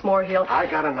once more, he'll... I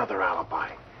got another alibi.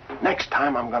 Next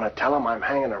time I'm going to tell him I'm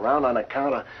hanging around on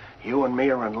account of you and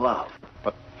me are in love.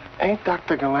 But ain't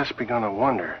Dr. Gillespie going to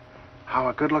wonder how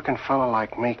a good-looking fellow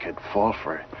like me could fall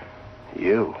for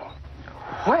you?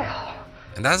 Well...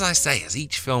 And as I say, as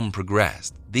each film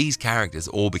progressed, these characters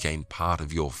all became part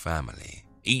of your family.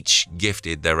 Each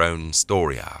gifted their own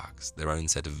story arcs, their own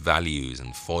set of values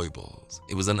and foibles.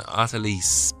 It was an utterly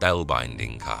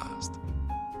spellbinding cast.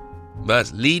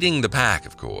 But leading the pack,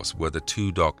 of course, were the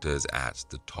two doctors at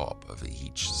the top of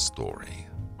each story.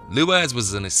 Lew Ayres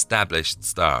was an established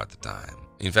star at the time.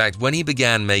 In fact, when he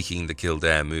began making the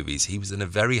Kildare movies, he was in a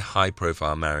very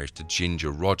high-profile marriage to Ginger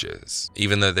Rogers,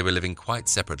 even though they were living quite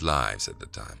separate lives at the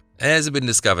time. Ayres had been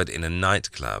discovered in a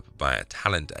nightclub by a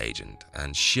talent agent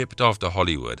and shipped off to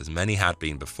Hollywood, as many had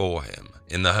been before him,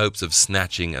 in the hopes of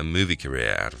snatching a movie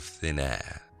career out of thin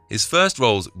air. His first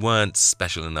roles weren't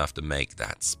special enough to make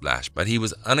that splash, but he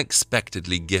was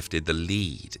unexpectedly gifted the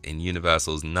lead in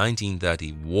Universal's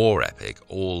 1930 war epic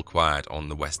All Quiet on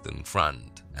the Western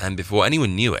Front. And before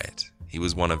anyone knew it, he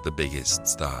was one of the biggest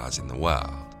stars in the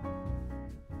world.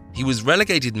 He was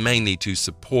relegated mainly to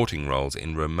supporting roles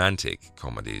in romantic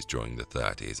comedies during the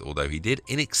 30s, although he did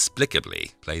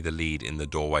inexplicably play the lead in The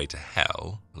Doorway to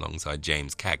Hell alongside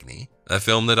James Cagney, a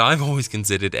film that I've always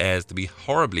considered Ayres to be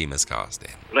horribly miscast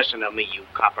in. Listen to me, you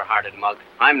copper-hearted mug.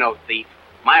 I'm no thief.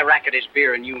 My racket is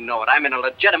beer and you know it. I'm in a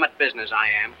legitimate business, I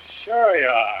am. Sure you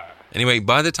are. Anyway,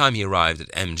 by the time he arrived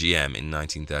at MGM in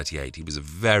 1938, he was a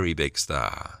very big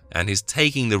star, and his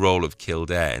taking the role of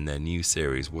Kildare in their new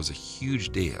series was a huge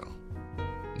deal.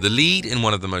 The lead in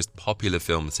one of the most popular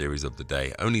film series of the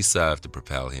day only served to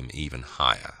propel him even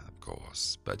higher, of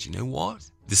course. But you know what?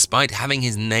 Despite having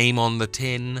his name on the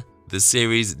tin, the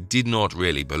series did not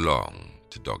really belong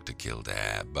to Dr.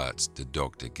 Kildare, but to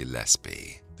Dr.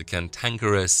 Gillespie. The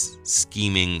cantankerous,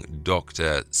 scheming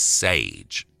Dr.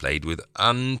 Sage, played with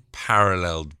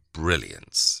unparalleled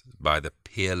brilliance by the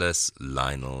peerless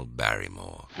Lionel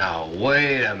Barrymore. Now,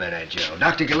 wait a minute, Joe.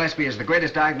 Dr. Gillespie is the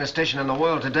greatest diagnostician in the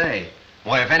world today.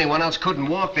 Why, if anyone else couldn't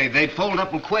walk, they'd fold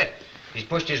up and quit. He's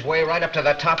pushed his way right up to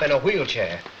the top in a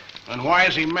wheelchair. And why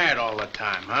is he mad all the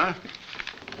time, huh?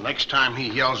 Next time he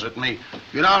yells at me,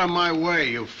 "Get out of my way,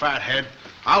 you fathead,"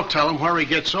 I'll tell him where he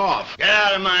gets off. Get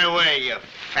out of my way, you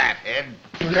fathead.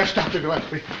 Yes, Dr.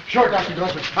 Gillespie. Sure, Dr.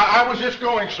 Gillespie. I was just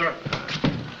going, sir.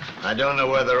 I don't know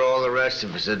whether all the rest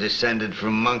of us are descended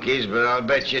from monkeys, but I'll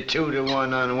bet you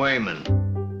 2-1 on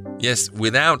Wayman. Yes,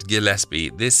 without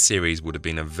Gillespie, this series would have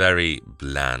been a very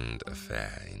bland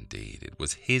affair indeed. It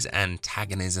was his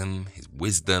antagonism, his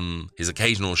wisdom, his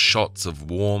occasional shots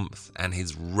of warmth, and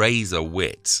his razor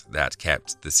wit that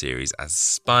kept the series as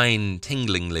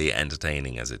spine-tinglingly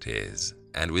entertaining as it is.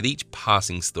 And with each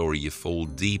passing story, you fall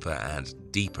deeper and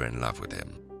deeper in love with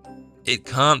him. It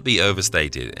can't be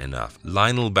overstated enough.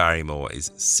 Lionel Barrymore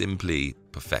is simply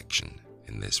perfection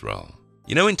in this role.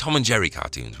 You know in Tom and Jerry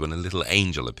cartoons when a little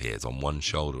angel appears on one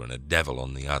shoulder and a devil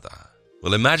on the other?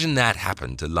 Well, imagine that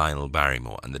happened to Lionel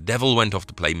Barrymore and the devil went off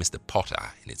to play Mr.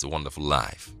 Potter in It's a Wonderful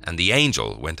Life, and the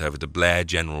angel went over to Blair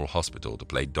General Hospital to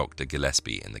play Dr.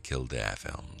 Gillespie in the Kildare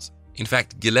films. In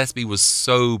fact, Gillespie was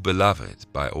so beloved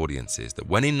by audiences that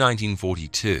when in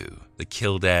 1942 the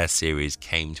Kildare series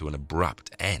came to an abrupt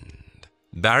end,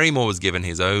 Barrymore was given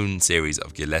his own series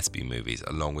of Gillespie movies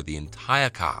along with the entire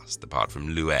cast apart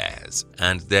from Lew Ayres,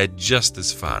 and they're just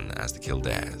as fun as the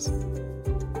Kildares.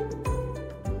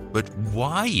 But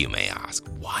why, you may ask,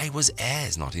 why was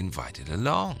Ayres not invited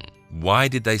along? Why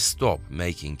did they stop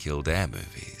making Kildare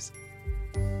movies?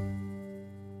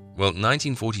 Well,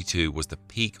 1942 was the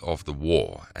peak of the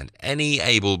war, and any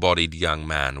able-bodied young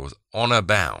man was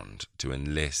honor-bound to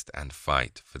enlist and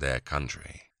fight for their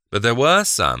country. But there were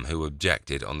some who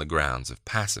objected on the grounds of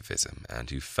pacifism and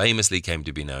who famously came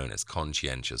to be known as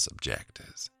conscientious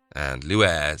objectors, and Lew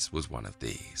Ayres was one of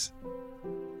these.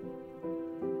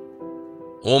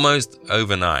 Almost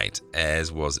overnight,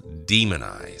 Ayres was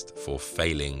demonized for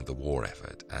failing the war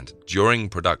effort, and during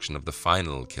production of the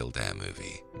final Kildare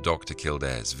movie, Dr.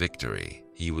 Kildare's Victory,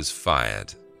 he was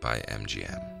fired by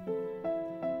MGM.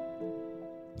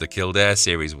 The Kildare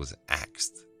series was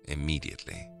axed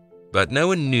immediately. But no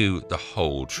one knew the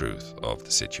whole truth of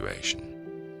the situation.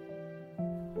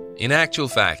 In actual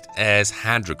fact, Ayres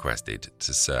had requested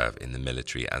to serve in the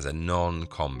military as a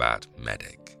non-combat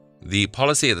medic. The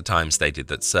policy at the time stated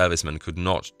that servicemen could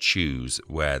not choose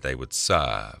where they would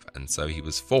serve, and so he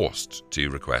was forced to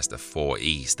request a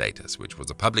 4E status, which was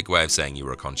a public way of saying you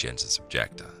were a conscientious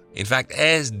objector. In fact,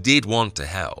 Ayres did want to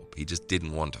help, he just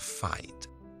didn't want to fight.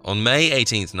 On May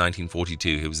 18,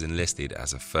 1942, he was enlisted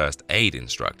as a first aid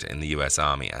instructor in the US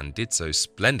Army and did so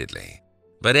splendidly.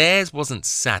 But Ayres wasn't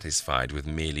satisfied with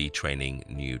merely training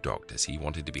new doctors. He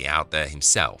wanted to be out there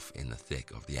himself in the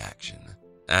thick of the action.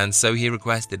 And so he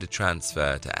requested a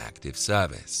transfer to active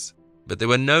service. But there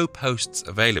were no posts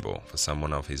available for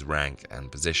someone of his rank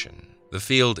and position. The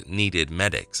field needed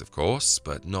medics, of course,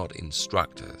 but not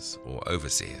instructors or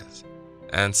overseers.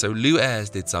 And so Lew Ayres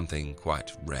did something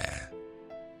quite rare.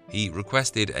 He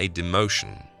requested a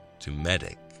demotion to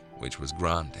medic, which was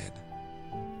granted.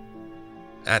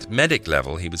 At medic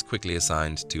level, he was quickly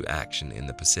assigned to action in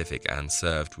the Pacific and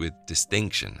served with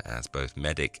distinction as both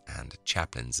medic and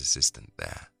chaplain's assistant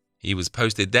there. He was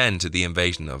posted then to the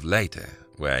invasion of Leyte,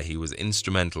 where he was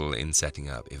instrumental in setting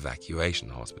up evacuation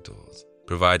hospitals,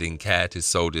 providing care to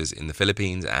soldiers in the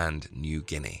Philippines and New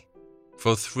Guinea.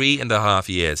 For 3.5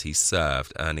 years he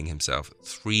served, earning himself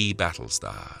 3 battle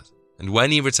stars. And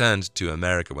when he returned to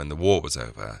America when the war was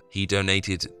over, he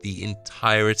donated the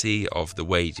entirety of the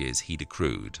wages he'd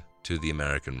accrued to the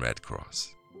American Red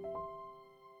Cross.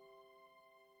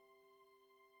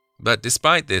 But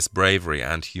despite this bravery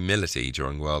and humility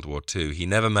during World War II, he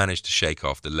never managed to shake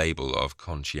off the label of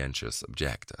conscientious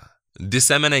objector.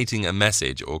 Disseminating a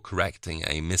message or correcting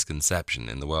a misconception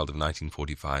in the world of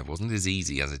 1945 wasn't as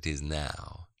easy as it is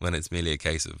now, when it's merely a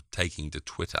case of taking to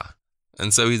Twitter.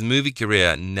 And so his movie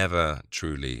career never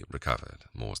truly recovered,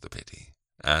 more's the pity.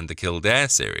 And the Kildare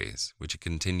series, which had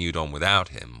continued on without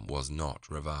him, was not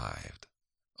revived.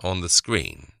 On the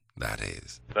screen, that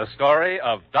is. The story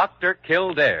of Dr.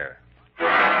 Kildare.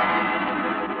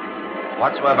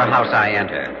 Whatsoever house I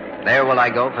enter, there will I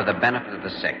go for the benefit of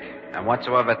the sick. And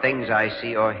whatsoever things I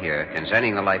see or hear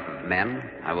concerning the life of men,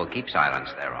 I will keep silence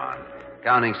thereon,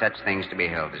 counting such things to be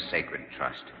held as sacred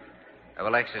trust. I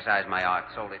will exercise my art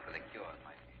solely for the cure of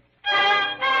my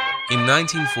people. In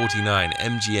 1949,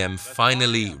 MGM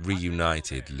finally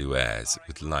reunited Luares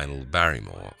with Lionel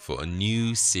Barrymore for a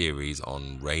new series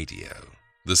on radio.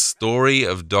 The story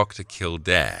of Dr.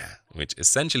 Kildare, which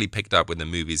essentially picked up when the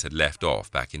movies had left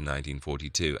off back in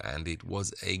 1942, and it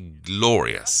was a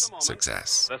glorious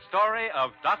success. The story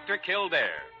of Dr.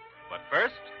 Kildare. But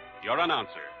first, your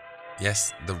announcer.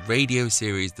 Yes, the radio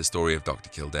series The Story of Dr.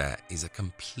 Kildare is a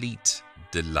complete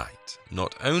delight.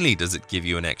 Not only does it give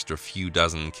you an extra few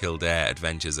dozen Kildare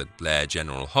adventures at Blair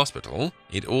General Hospital,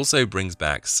 it also brings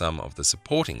back some of the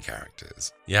supporting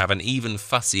characters. You have an even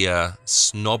fussier,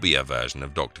 snobbier version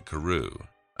of Dr. Carew,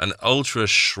 an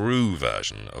ultra-shrew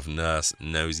version of Nurse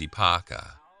Nosy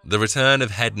Parker, the return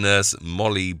of head nurse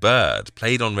Molly Bird,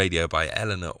 played on radio by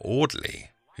Eleanor Audley,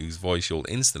 whose voice you'll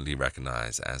instantly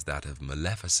recognize as that of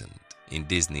Maleficent in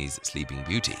Disney's Sleeping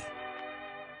Beauty.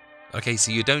 Okay,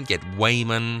 so you don't get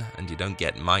Wayman, and you don't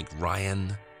get Mike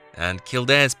Ryan, and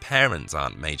Kildare's parents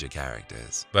aren't major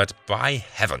characters. But by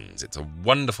heavens, it's a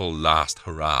wonderful last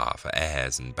hurrah for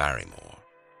Ayres and Barrymore.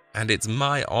 And it's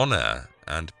my honor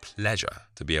and pleasure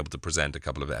to be able to present a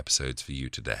couple of episodes for you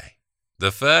today.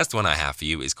 The first one I have for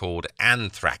you is called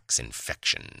Anthrax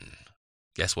Infection.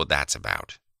 Guess what that's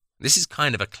about? This is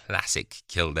kind of a classic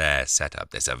Kildare setup.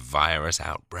 There's a virus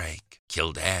outbreak.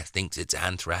 Kildare thinks it's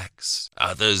anthrax.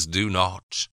 Others do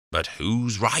not. But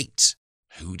who's right?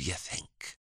 Who do you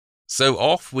think? So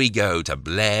off we go to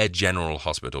Blair General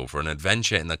Hospital for an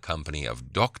adventure in the company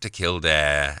of Dr.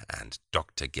 Kildare and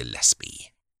Dr.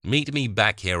 Gillespie. Meet me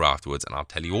back here afterwards and I'll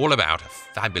tell you all about a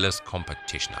fabulous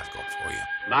competition I've got for you.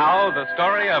 Now, the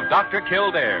story of Dr.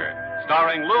 Kildare,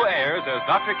 starring Lou Ayres as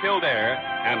Dr. Kildare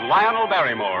and Lionel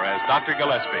Barrymore as Dr.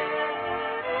 Gillespie.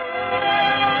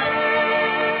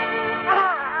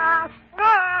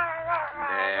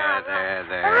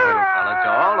 There, little fella. It's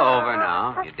all over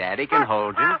now. Your daddy can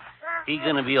hold you. He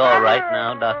gonna be all right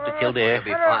now, Dr. Kildare? He'll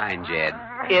be fine, Jed.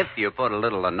 If you put a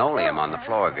little linoleum on the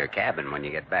floor of your cabin when you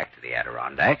get back to the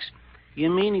Adirondacks. You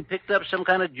mean he picked up some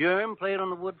kind of germ playing on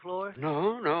the wood floor?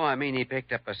 No, I mean he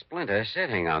picked up a splinter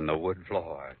sitting on the wood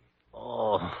floor.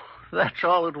 Oh, that's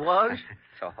all it was?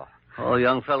 That's all. Oh,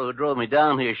 young fellow who drove me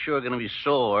down here is sure gonna be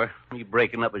sore. Me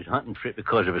breaking up his hunting trip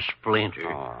because of a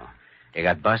splinter. Oh. You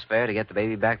got bus fare to get the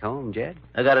baby back home, Jed?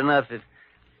 I got enough if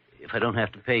I don't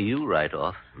have to pay you right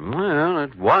off. Well,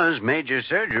 it was major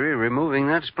surgery removing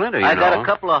that splinter, you know. I got a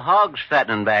couple of hogs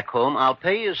fattening back home. I'll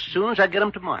pay you as soon as I get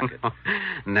them to market.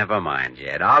 Never mind,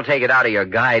 Jed. I'll take it out of your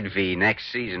guide fee next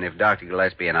season if Dr.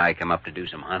 Gillespie and I come up to do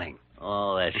some hunting.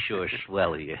 Oh, that's sure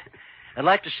swell of you. I'd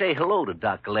like to say hello to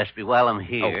Doc Gillespie while I'm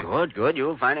here. Oh, good.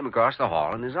 You'll find him across the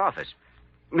hall in his office.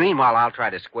 Meanwhile, I'll try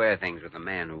to square things with the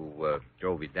man who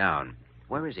drove you down.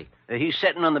 Where is he? He's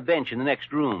sitting on the bench in the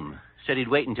next room. Said he'd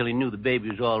wait until he knew the baby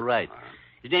was all right.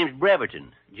 His name's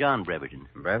Breverton. John Breverton.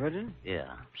 Breverton?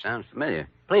 Yeah. Sounds familiar.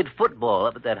 Played football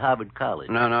up at that Harvard College.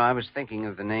 No, I was thinking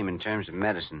of the name in terms of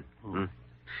medicine.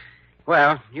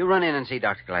 Well, you run in and see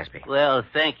Dr. Gillespie. Well,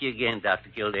 thank you again, Dr.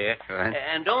 Kildare. Good.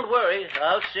 And don't worry,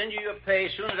 I'll send you your pay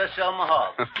as soon as I sell my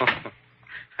hogs.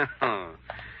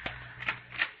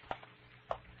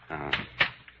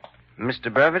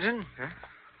 Mr. Breverton?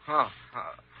 Huh?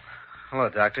 Hello,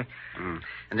 Doctor.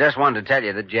 I just wanted to tell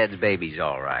you that Jed's baby's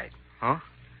all right. Huh?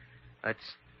 That's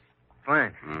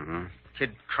fine. Mm-hmm.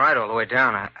 Kid cried all the way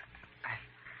down.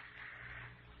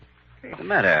 What's the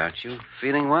matter? Aren't you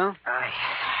feeling well? I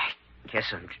guess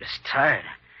I'm just tired.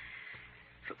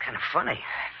 I feel kind of funny.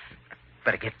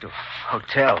 Better get to a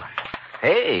hotel.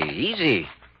 Hey, easy.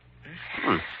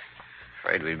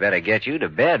 Afraid we'd better get you to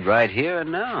bed right here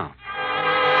and now.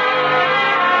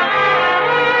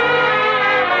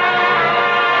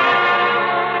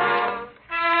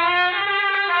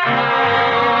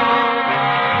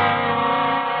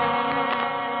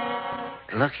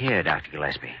 Look here, Dr.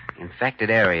 Gillespie.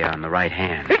 Infected area on the right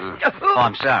hand. Oh,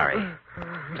 I'm sorry.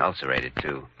 It's ulcerated,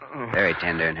 too. Very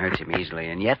tender and hurts him easily,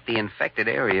 and yet the infected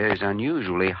area is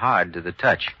unusually hard to the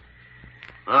touch.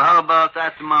 Well, how about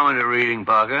that thermometer reading,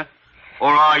 Parker? Or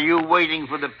are you waiting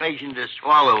for the patient to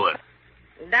swallow it?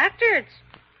 Doctor, it's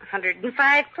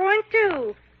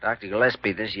 105.2. Dr.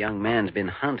 Gillespie, this young man's been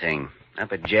hunting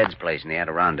up at Jed's place in the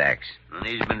Adirondacks. And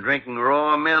he's been drinking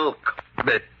raw milk.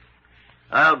 But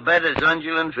I'll bet it's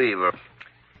undulant fever.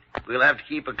 We'll have to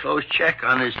keep a close check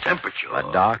on his temperature.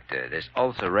 But, Doctor, this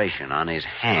ulceration on his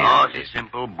hand... Oh, it's a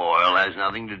simple boil. Has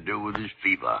nothing to do with his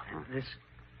fever.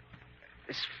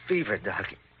 This fever,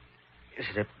 Doc, is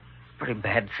it a pretty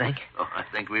bad thing? Oh, I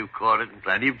think we've caught it in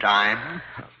plenty of time.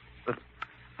 But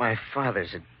my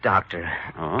father's a doctor.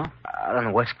 Oh? Out on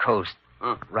the West Coast.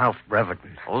 Ralph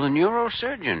Breverton. Oh, the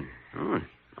neurosurgeon.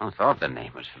 I thought the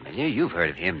name was familiar. You've heard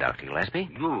of him, Dr. Gillespie.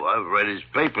 Oh, I've read his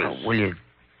papers. Will you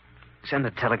send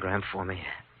a telegram for me?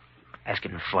 Ask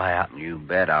him to fly out. You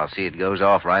bet. I'll see it goes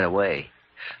off right away.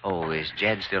 Oh, is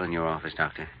Jed still in your office,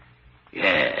 Doctor?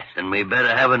 Yes, and we better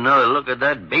have another look at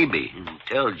that baby and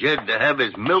tell Jed to have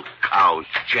his milk cows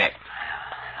checked.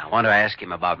 I want to ask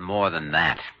him about more than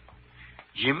that.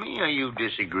 Jimmy, are you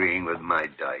disagreeing with my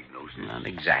diagnosis? Not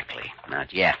exactly.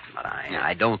 Not yet, but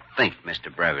I don't think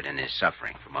Mr. Breverton is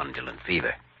suffering from undulant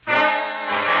fever.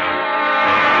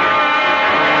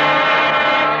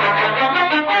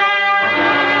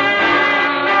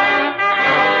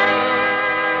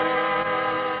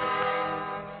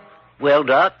 Well,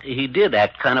 Doc, he did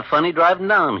act kind of funny driving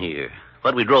down here.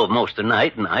 But we drove most of the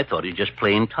night, and I thought he was just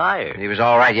plain tired. He was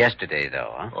all right yesterday,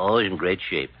 though, huh? Oh, he's in great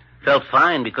shape. Felt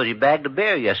fine because he bagged a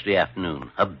bear yesterday afternoon.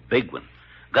 A big one.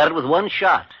 Got it with one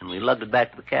shot, and we lugged it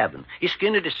back to the cabin. He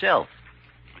skinned it himself.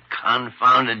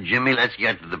 Confounded, Jimmy. Let's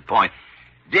get to the point.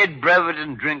 Did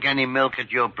Breverton drink any milk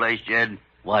at your place, Jed?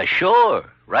 Why, sure.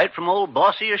 Right from old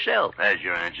Bossy herself. There's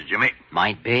your answer, Jimmy.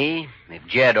 Might be, if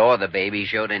Jed or the baby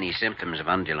showed any symptoms of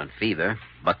undulant fever.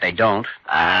 But they don't.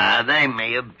 They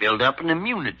may have built up an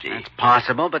immunity. It's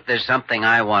possible, but there's something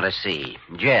I want to see.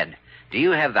 Jed, do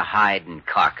you have the hide and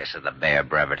carcass of the bear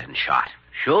Breverton shot?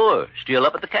 Sure. Still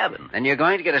up at the cabin. Then you're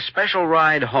going to get a special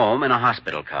ride home in a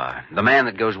hospital car. The man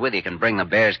that goes with you can bring the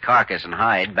bear's carcass and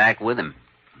hide back with him.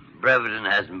 Breverton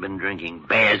hasn't been drinking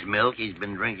bear's milk. He's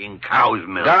been drinking cow's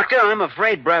milk. Doctor, I'm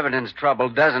afraid Breverton's trouble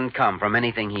doesn't come from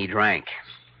anything he drank.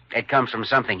 It comes from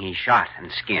something he shot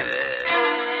and skinned.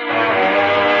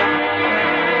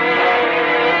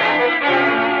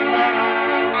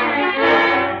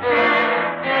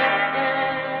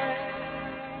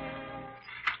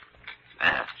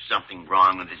 Something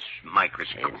wrong with this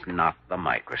microscope. It's not the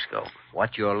microscope.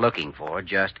 What you're looking for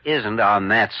just isn't on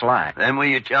that slide. Then will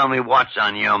you tell me what's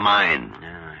on your mind?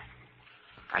 No,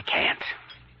 I can't.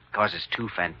 Because it's too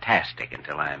fantastic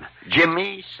until I'm...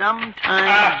 Jimmy,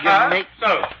 sometimes you make...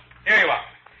 So, here you are.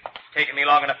 It's taken me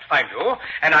long enough to find you,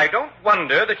 and I don't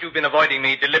wonder that you've been avoiding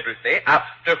me deliberately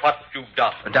after what you've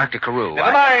done. Dr. Carew,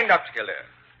 Never mind, Dr. Kildare.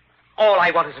 All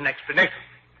I want is an explanation,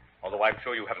 although I'm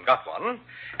sure you haven't got one,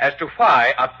 as to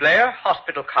why a Blair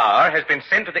hospital car has been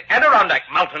sent to the Adirondack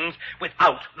Mountains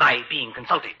without my being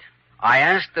consulted. I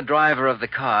asked the driver of the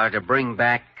car to bring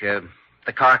back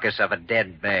the carcass of a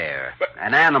dead bear,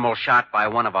 an animal shot by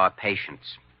one of our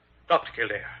patients. Dr.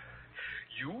 Kildare,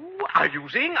 you are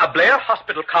using a Blair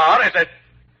hospital car as a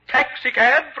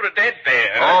taxicab for a dead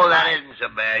bear? Oh, that isn't so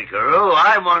bad, Carew.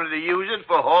 I wanted to use it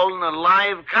for hauling a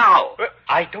live cow. Well,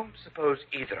 I don't suppose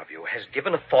either of you has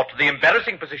given a thought to the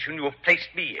embarrassing position you have placed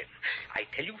me in. I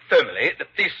tell you firmly that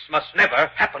this must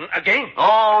never happen again.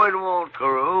 Oh, it won't,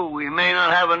 Carew. We may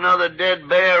not have another dead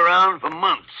bear around for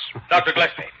months. Dr.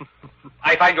 Gillespie,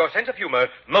 I find your sense of humor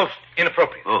most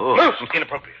inappropriate. Oh. Most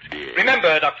inappropriate. Yeah.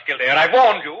 Remember, Dr. Kildare, I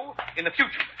warned you, in the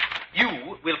future,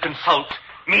 you will consult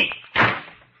me.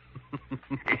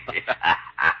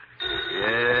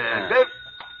 Yeah. Good.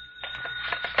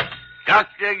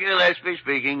 Dr. Gillespie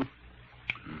speaking.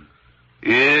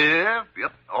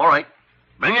 Yep. All right.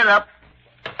 Bring it up.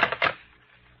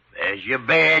 There's your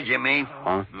bear, Jimmy.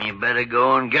 Oh. You better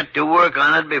go and get to work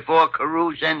on it before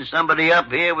Carew sends somebody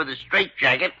up here with a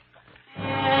straitjacket.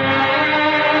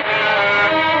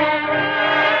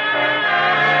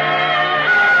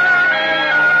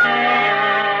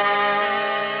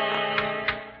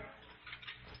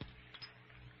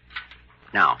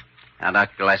 Now,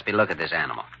 Dr. Gillespie, look at this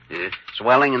animal.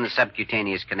 Swelling in the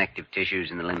subcutaneous connective tissues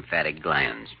and the lymphatic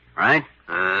glands, right?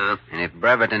 And if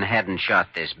Breverton hadn't shot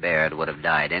this bear, it would have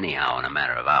died anyhow in a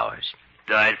matter of hours.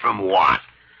 Died from what?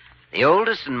 The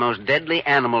oldest and most deadly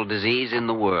animal disease in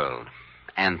the world.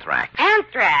 Anthrax.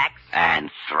 Anthrax?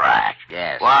 Anthrax?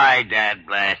 Yes. Why, Dad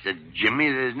blasted Jimmy,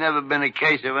 there's never been a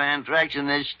case of anthrax in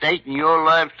this state in your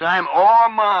lifetime or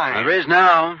mine. There is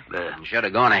now. Should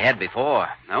have gone ahead before.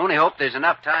 I only hope there's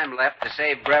enough time left to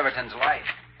save Breverton's life.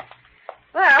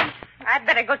 Well, I'd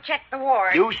better go check the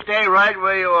ward. You stay right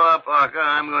where you are, Parker.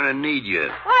 I'm going to need you.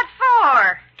 What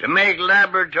for? To make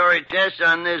laboratory tests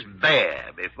on this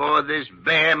bear before this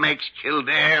bear makes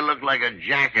Kildare look like a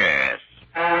jackass.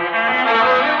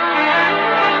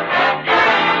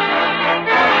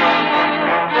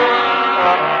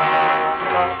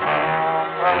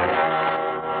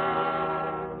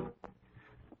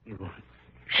 You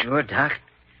sure, Doc?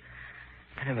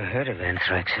 I never heard of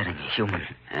anthrax hitting a human.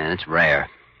 And it's rare.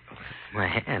 My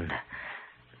hand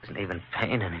doesn't even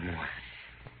pain anymore.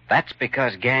 That's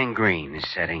because gangrene is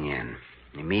setting in.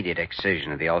 Immediate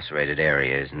excision of the ulcerated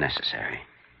area is necessary.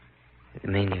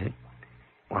 You mean you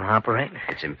want to operate?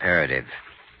 It's imperative.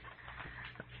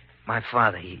 My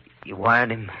father, you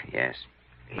wired him? Yes.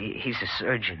 He's a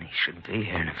surgeon. He should be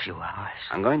here in a few hours.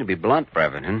 I'm going to be blunt,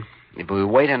 Breverton. If we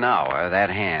wait an hour, that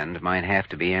hand might have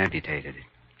to be amputated.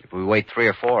 If we wait 3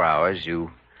 or 4 hours,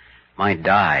 you might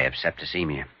die of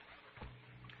septicemia.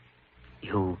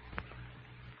 You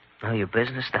know your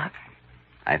business, Doc?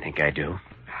 I think I do.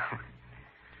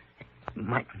 It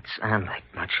mightn't sound like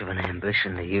much of an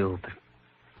ambition to you, but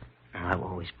I've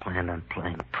always planned on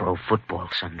playing pro football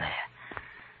someday.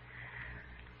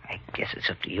 I guess it's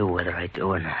up to you whether I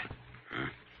do or not.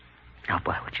 I'll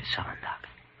buy what you're selling, Doc.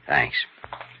 Thanks.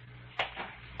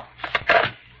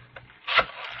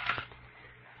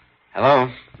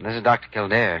 Hello, this is Dr.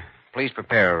 Kildare. Please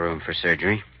prepare a room for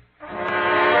surgery.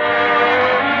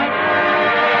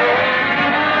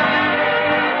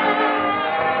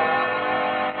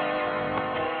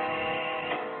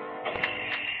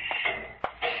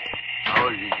 How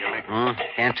is he, Jimmy?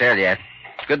 Can't tell yet.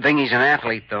 Good thing he's an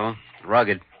athlete, though.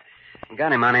 Rugged. We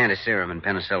got him on antiserum and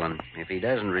penicillin. If he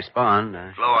doesn't respond...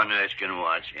 Floor nurse can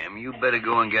watch him. You better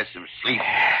go and get some sleep.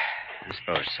 I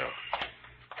suppose so.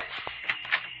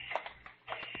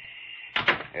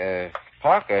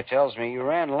 Parker tells me you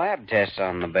ran lab tests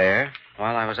on the bear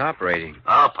while I was operating.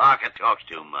 Oh, Parker talks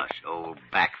too much. Old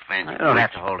back fence. I don't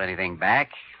have to hold anything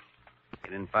back.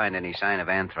 You didn't find any sign of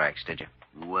anthrax, did you?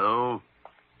 Well,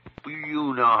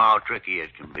 you know how tricky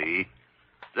it can be.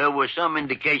 There were some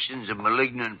indications of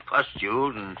malignant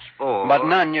pustules and spores. But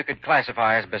none you could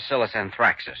classify as Bacillus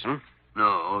anthracis, hmm?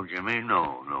 No, Jimmy,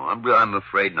 no. I'm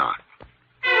afraid not.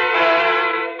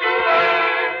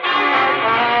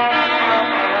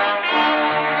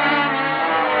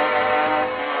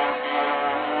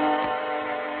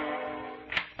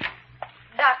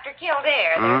 Dr.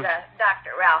 Kildare, there's a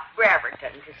Dr. Ralph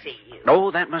Breverton to see you.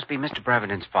 Oh, that must be Mr.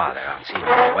 Breverton's father. I'll see him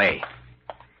right away.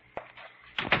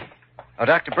 Oh,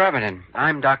 Dr. Breverton,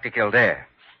 I'm Dr. Kildare.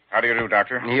 How do you do,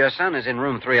 Doctor? Your son is in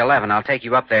room 311. I'll take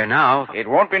you up there now. It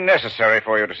won't be necessary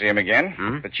for you to see him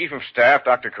again. The Chief of Staff,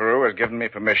 Dr. Carew, has given me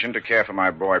permission to care for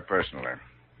my boy personally.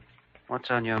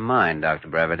 What's on your mind, Dr.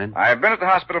 Breverton? I've been at the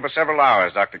hospital for several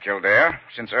hours, Dr. Kildare,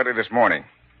 since early this morning.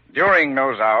 During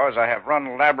those hours, I have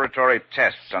run laboratory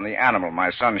tests on the animal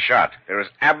my son shot. There is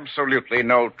absolutely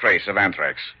no trace of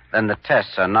anthrax. Then the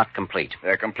tests are not complete.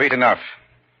 They're complete enough.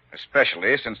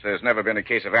 Especially since there's never been a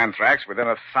case of anthrax within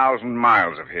 1,000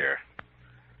 miles of here.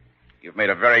 You've made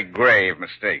a very grave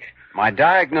mistake. My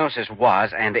diagnosis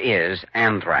was and is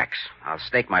anthrax. I'll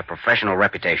stake my professional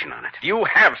reputation on it. You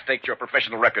have staked your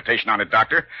professional reputation on it,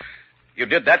 Doctor. You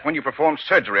did that when you performed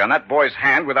surgery on that boy's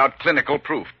hand without clinical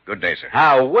proof. Good day, sir.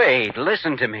 Now, wait.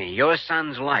 Listen to me. Your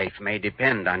son's life may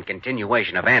depend on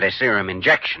continuation of antiserum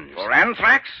injections. For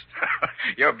anthrax?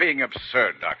 You're being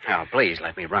absurd, Doctor. Now, please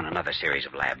let me run another series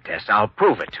of lab tests. I'll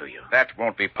prove it to you. That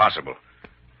won't be possible.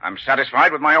 I'm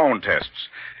satisfied with my own tests.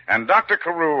 And Dr.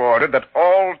 Carew ordered that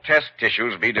all test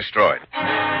tissues be destroyed.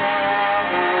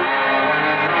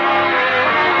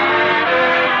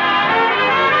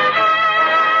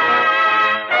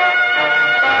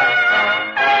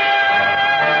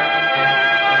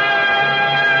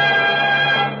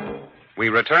 We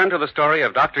return to the story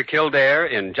of Dr. Kildare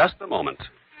in just a moment.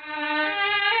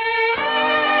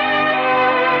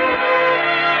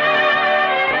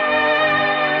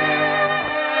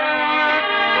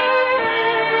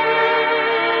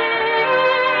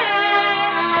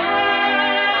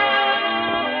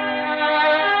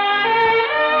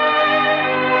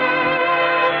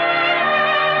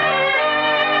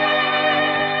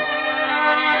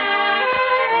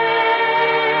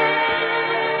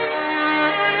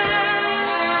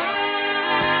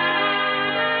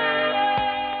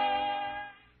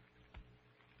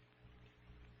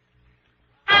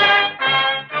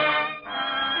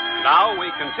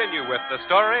 continue with the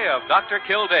story of Dr.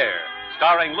 Kildare,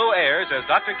 starring Lou Ayres as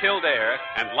Dr. Kildare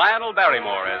and Lionel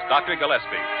Barrymore as Dr. Gillespie.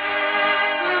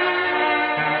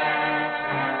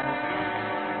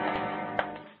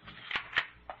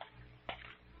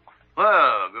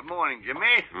 Well, good morning,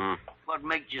 Jimmy. What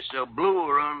makes you so blue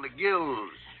around the gills?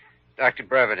 Dr.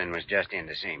 Breverton was just in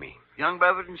to see me. Young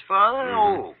Breverton's father?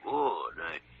 Oh, good.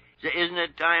 Isn't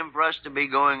it time for us to be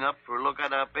going up for a look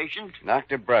at our patient?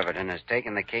 Dr. Breverton has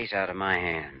taken the case out of my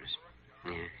hands.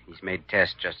 Yeah, he's made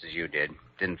tests just as you did.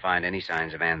 Didn't find any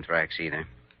signs of anthrax either.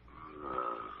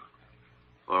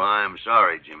 Well, I'm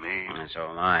sorry, Jimmy. And so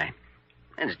am I.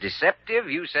 It's deceptive.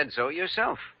 You said so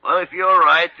yourself. Well, if you're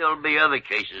right, there'll be other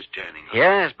cases turning up.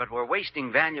 Yes, but we're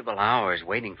wasting valuable hours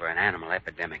waiting for an animal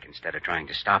epidemic instead of trying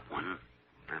to stop one.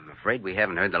 I'm afraid we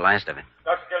haven't heard the last of it.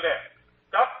 Dr. Kildare!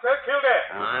 Dr.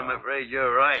 Kildare! I'm afraid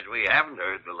you're right. We haven't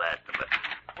heard the last of it.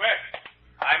 Well,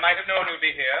 I might have known you'd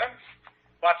be here.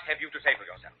 What have you to say for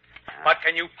yourself? What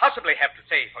can you possibly have to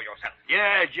say for yourself?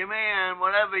 Yeah, Jimmy, and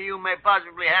whatever you may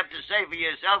possibly have to say for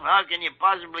yourself, how can you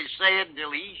possibly say it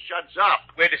until he shuts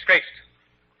up? We're disgraced.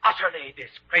 Utterly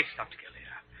disgraced, Dr.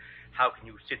 Kildare. How can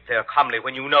you sit there calmly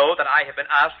when you know that I have been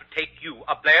asked to take you,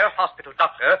 a Blair Hospital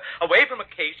doctor, away from a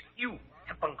case you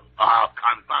have bungled? Oh,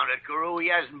 confound it, Carew.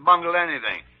 He hasn't bungled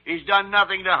anything. He's done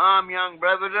nothing to harm young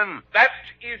Breverton. That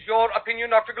is your opinion,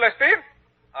 Dr. Gillespie?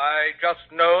 I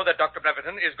just know that Dr.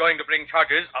 Breverton is going to bring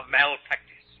charges of malpractice.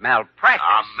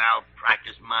 Malpractice?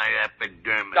 Malpractice, my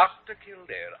epidermis. Dr.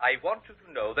 Kildare, I want you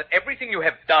to know that everything you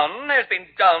have done has been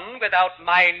done without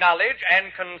my knowledge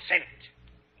and consent.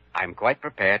 I'm quite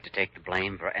prepared to take the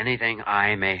blame for anything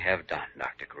I may have done,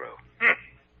 Dr. Carew.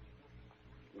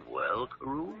 Well,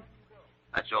 Carew,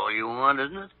 that's all you want,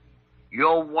 isn't it?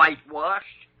 You're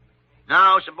whitewashed.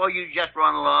 Now, suppose you just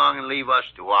run along and leave us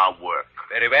to our work.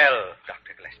 Very well,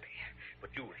 Dr. Gillespie. But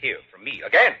you'll hear from me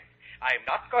again. I'm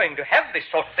not going to have this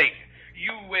sort of thing.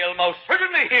 You will most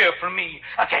certainly hear from me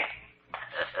again.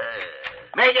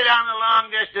 Make it on the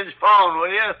long-distance phone,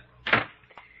 will you?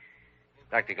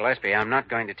 Dr. Gillespie, I'm not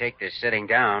going to take this sitting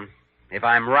down. If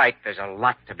I'm right, there's a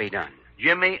lot to be done.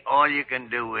 Jimmy, all you can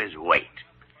do is wait.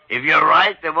 If you're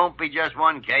right, there won't be just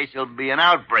one case. There'll be an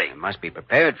outbreak. I must be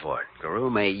prepared for it. Carew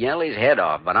may yell his head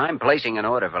off, but I'm placing an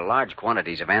order for large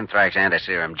quantities of anthrax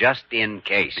antiserum just in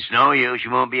case. It's no use.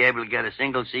 You won't be able to get a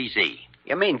single cc.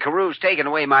 You mean Carew's taken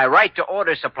away my right to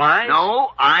order supplies?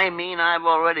 No, I mean I've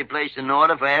already placed an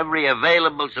order for every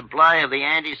available supply of the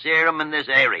antiserum in this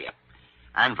area.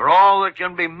 And for all that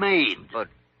can be made. But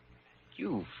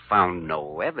you found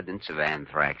no evidence of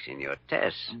anthrax in your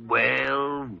tests.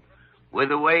 Well, with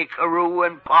the way Carew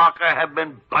and Parker have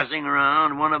been buzzing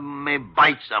around, one of them may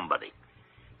bite somebody.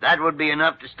 That would be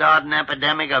enough to start an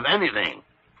epidemic of anything.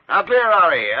 Now, clear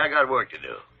out of here. I got work to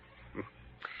do.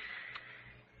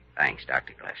 Thanks,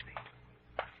 Dr. Gillespie.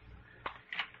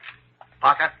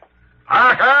 Parker?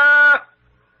 Parker!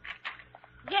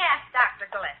 Yes, Dr.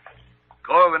 Gillespie.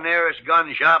 Call the nearest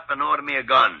gun shop and order me a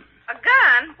gun. A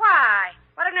gun? Why?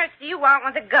 What on earth do you want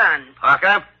with a gun?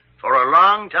 Parker, for a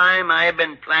long time I've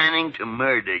been planning to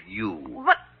murder you.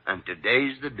 What? And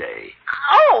today's the day.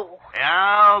 Oh!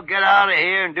 Now, get out of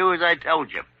here and do as I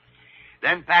told you.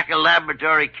 Then pack a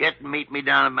laboratory kit and meet me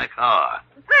down at my car.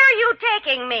 Where are you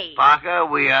taking me? Parker,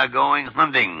 we are going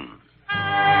hunting.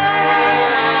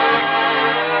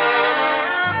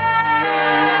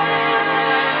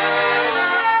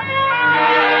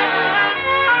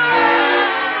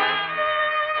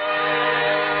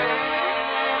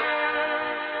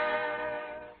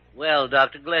 Well,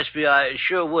 Dr. Gillespie, I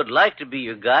sure would like to be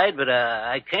your guide, but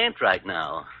I can't right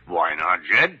now. Why not,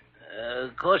 Jed?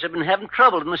 Of course, I've been having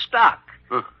trouble in the stock.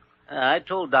 Huh. I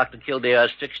told Dr. Kildare I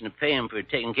was fixing to pay him for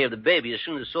taking care of the baby as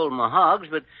soon as I sold my hogs,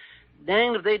 but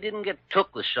danged if they didn't get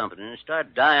took with something and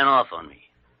start dying off on me.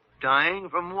 Dying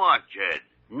from what, Jed?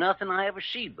 Nothing I ever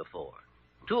seen before.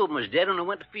 2 of them was dead when I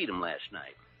went to feed them last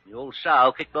night. The old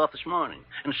sow kicked off this morning,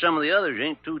 and some of the others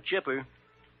ain't too chipper.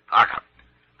 Parker!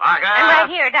 Parker! I'm right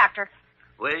here, Doctor.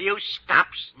 Will you stop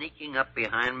sneaking up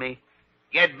behind me?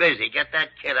 Get busy. Get that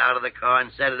kid out of the car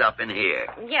and set it up in here.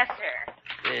 Yes, sir.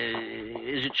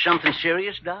 Is it something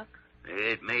serious, Doc?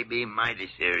 It may be mighty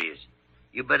serious.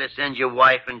 You better send your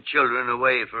wife and children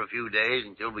away for a few days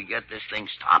until we get this thing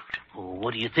stopped. Oh,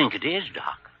 what do you think it is,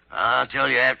 Doc? I'll tell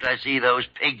you after I see those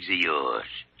pigs of yours.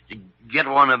 Get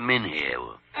one of them in here.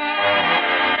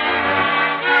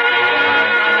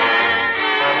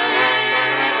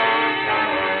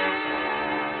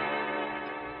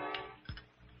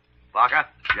 Parker,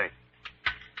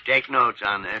 take notes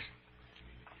on this.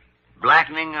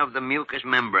 Blackening of the mucous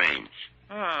membranes.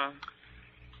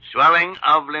 Swelling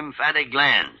of lymphatic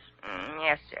glands.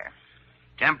 Yes, sir.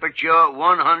 Temperature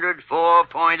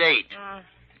 104.8.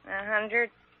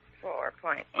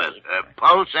 104.8.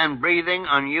 Pulse and breathing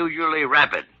unusually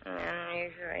rapid.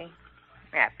 Unusually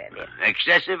rapid.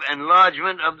 Excessive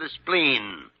enlargement of the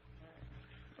spleen.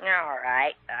 All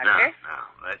right, Doctor.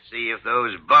 Now, let's see if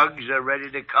those bugs are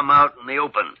ready to come out in the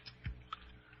open.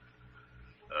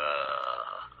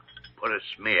 Put a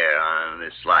smear on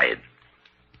this slide.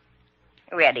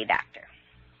 Ready, Doctor.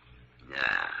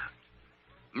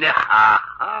 Is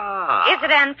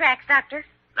it anthrax, Doctor?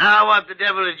 Now, what the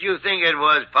devil did you think it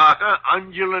was, Parker?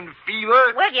 Undulant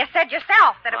fever? Well, you said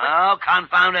yourself that it was... Oh,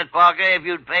 confound it, Parker. If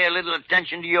you'd pay a little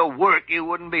attention to your work, you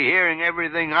wouldn't be hearing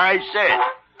everything I said.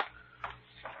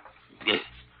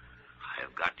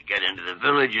 I've got to get into the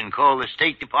village and call the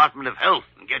State Department of Health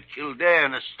and get Kildare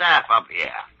and the staff up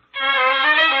here.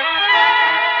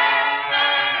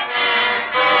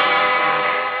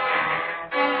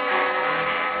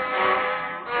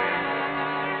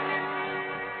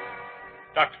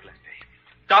 Dr. Gillespie.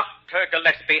 Dr.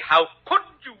 Gillespie, how could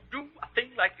you do a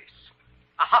thing like this?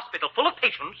 A hospital full of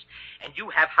patients, and you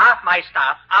have half my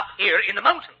staff up here in the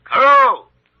mountain. Carew,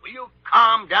 will you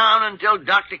calm down until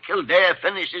Dr. Kildare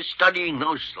finishes studying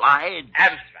those slides?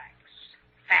 Anthrax.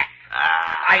 Fact.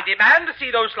 I demand to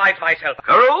see those slides myself.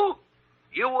 Carew,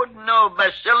 you wouldn't know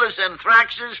Bacillus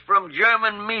anthracis from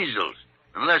German measles,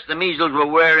 unless the measles were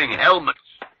wearing helmets.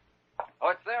 Oh,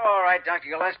 it's there all right, Dr.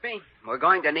 Gillespie. We're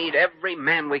going to need every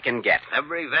man we can get.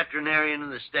 Every veterinarian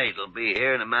in the state will be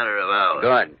here in a matter of hours.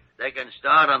 Good. They can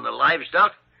start on the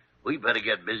livestock. We better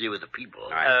get busy with the people.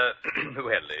 Well,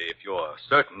 if you're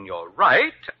certain you're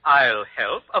right, I'll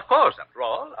help. Of course, after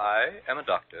all, I am a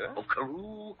doctor. Oh,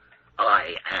 Carew,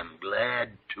 I am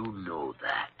glad to know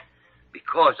that.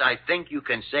 Because I think you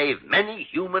can save many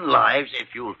human lives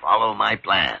if you'll follow my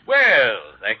plan. Well,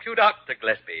 thank you, Dr.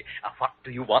 Gillespie. What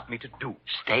do you want me to do?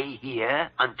 Stay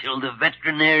here until the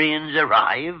veterinarians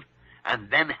arrive, and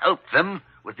then help them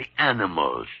with the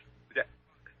animals.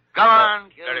 Come on,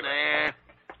 Kildare.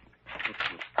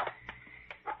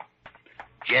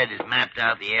 Jed has mapped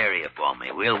out the area for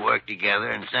me. We'll work together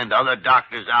and send other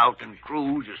doctors out and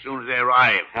crews as soon as they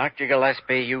arrive. Dr.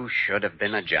 Gillespie, you should have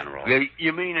been a general.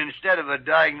 You mean instead of a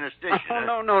diagnostician?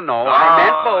 Oh, no. I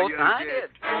meant both. I did.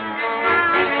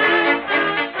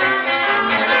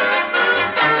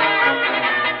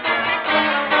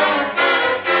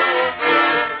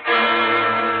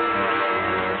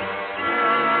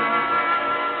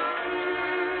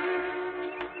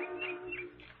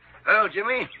 Well,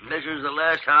 Jimmy, this is the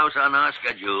last house on our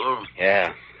schedule.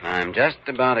 Yeah, I'm just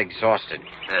about exhausted.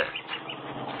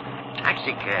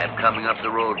 Taxi cab coming up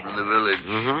the road from the village.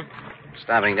 Mm-hmm.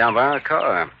 Stopping down by our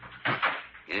car.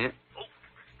 Yeah? Oh,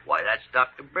 why, that's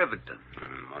Dr. Breverton.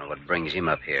 Wonder what brings him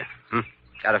up here.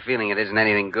 Got a feeling it isn't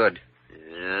anything good.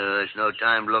 Yeah, there's no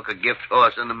time to look a gift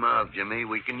horse in the mouth, Jimmy.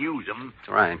 We can use them. That's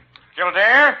right.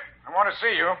 Kildare, I want to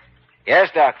see you.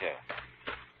 Yes, Doctor.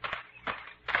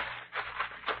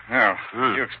 Now,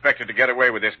 you expected to get away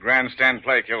with this grandstand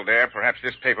play, Kildare. Perhaps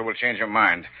this paper will change your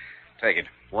mind. Take it.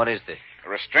 What is this? A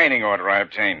restraining order I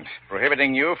obtained,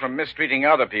 prohibiting you from mistreating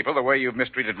other people the way you've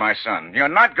mistreated my son. You're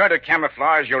not going to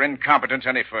camouflage your incompetence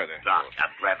any further. Dr.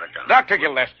 Breverton. Dr.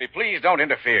 Gillespie, please don't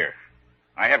interfere.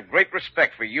 I have great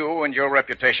respect for you and your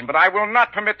reputation, but I will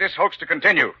not permit this hoax to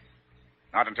continue.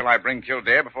 Not until I bring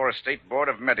Kildare before a state board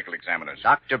of medical examiners.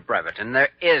 Dr. Breverton,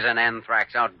 there is an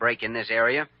anthrax outbreak in this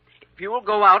area. If you will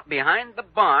go out behind the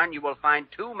barn, you will find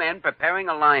 2 men preparing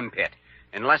a lime pit.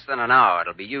 In less than an hour,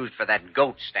 it'll be used for that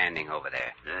goat standing over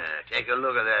there. Take a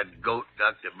look at that goat,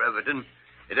 Dr. Breverton.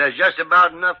 It has just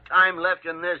about enough time left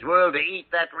in this world to eat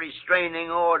that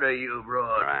restraining order you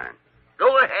brought. Right.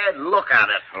 Go ahead, look at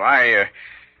it. Well,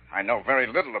 I know very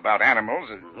little about animals.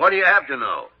 What do you have to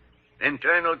know?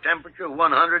 Internal temperature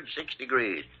 106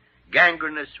 degrees.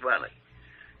 Gangrenous swelling.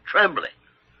 Trembling.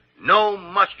 No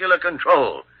muscular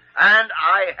control. And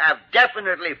I have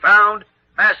definitely found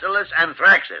Bacillus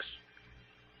anthracis.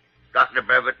 Dr.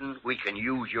 Breverton, we can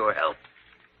use your help.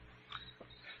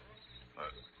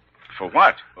 For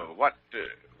what? What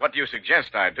do you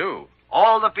suggest I do?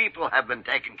 All the people have been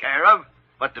taken care of,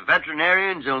 but the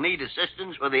veterinarians will need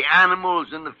assistance for the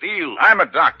animals in the field. I'm a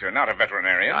doctor, not a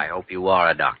veterinarian. I hope you are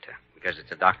a doctor, because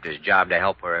it's a doctor's job to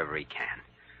help wherever he can.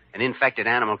 An infected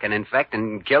animal can infect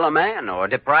and kill a man, or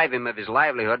deprive him of his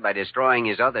livelihood by destroying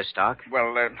his other stock.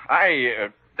 Well,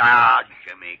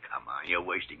 Jimmy, come on. You're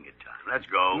wasting your time. Let's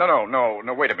go.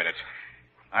 No, wait a minute.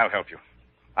 I'll help you.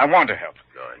 I want to help.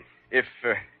 Good.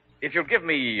 If you'll give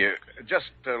me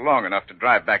just long enough to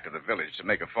drive back to the village to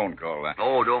make a phone call.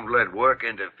 Oh, don't let work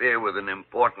interfere with an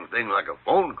important thing like a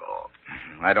phone call.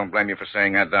 I don't blame you for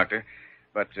saying that, Doctor.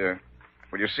 But,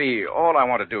 well, you see, all I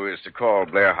want to do is to call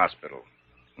Blair Hospital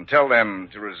and tell them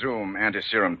to resume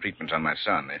anti-serum treatment on my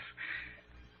son.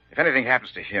 If anything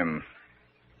happens to him,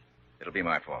 it'll be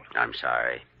my fault. I'm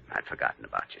sorry. I'd forgotten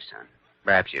about your son.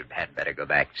 Perhaps you had better go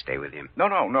back and stay with him. No.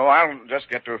 I'll just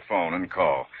get to a phone and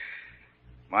call.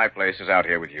 My place is out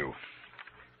here with you.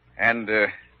 And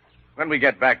when we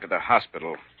get back to the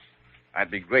hospital,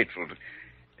 I'd be grateful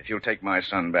if you'll take my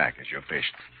son back as your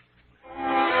patient.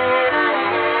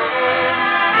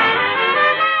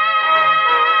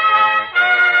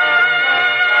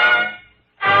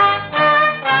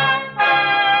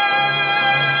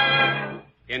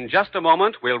 In just a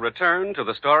moment, we'll return to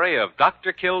the story of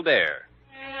Dr. Kildare.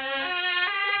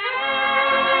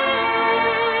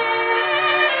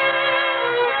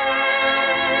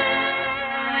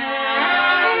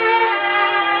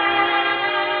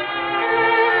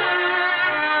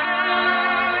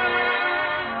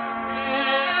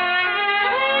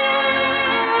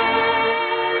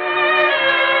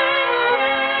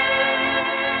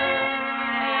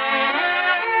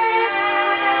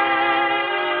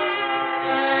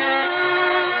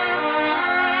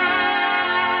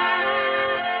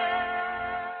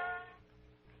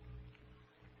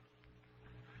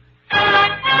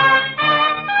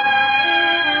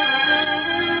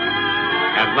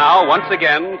 Now, once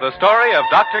again, the story of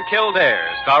Dr. Kildare,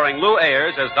 starring Lou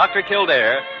Ayres as Dr.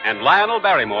 Kildare and Lionel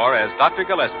Barrymore as Dr.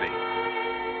 Gillespie.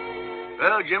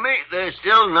 Well, Jimmy, there's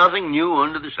still nothing new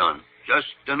under the sun. Just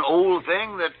an old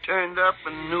thing that turned up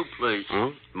in a new place.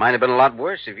 Might have been a lot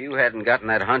worse if you hadn't gotten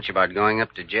that hunch about going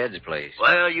up to Jed's place.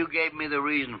 Well, you gave me the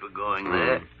reason for going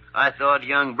there. I thought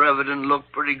young Breverton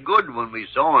looked pretty good when we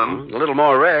saw him. A little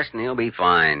more rest and he'll be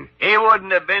fine. He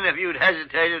wouldn't have been if you'd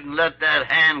hesitated and let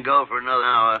that hand go for another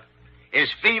hour. His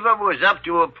fever was up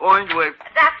to a point where...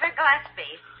 Dr.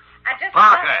 Gillespie, I just...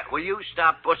 Parker, will you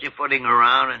stop pussyfooting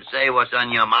around and say what's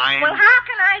on your mind? Well, how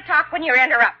can I talk when you're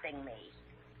interrupting me?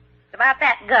 It's about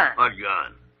that gun. What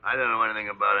gun? I don't know anything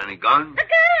about any gun. The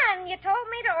gun you told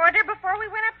me to order before we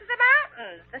went up to the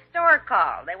mountains. The store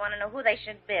called. They want to know who they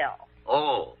should bill.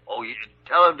 Oh, you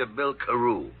tell him to bill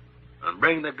Carew and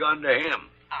bring the gun to him.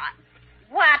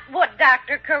 What would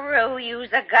Dr. Carew use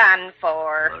a gun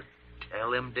for? Well,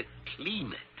 tell him to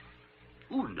clean it.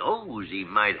 Who knows, he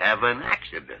might have an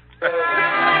accident.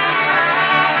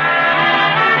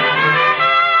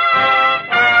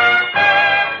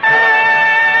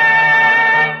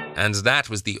 And that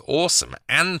was the awesome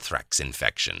anthrax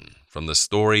infection from the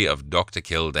story of Dr.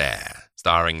 Kildare,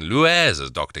 starring Lou Ayres as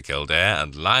Dr. Kildare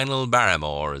and Lionel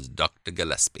Barrymore as Dr.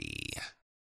 Gillespie.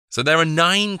 So there are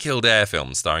 9 Kildare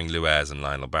films starring Lou Ayres and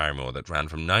Lionel Barrymore that ran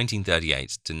from 1938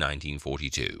 to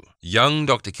 1942. Young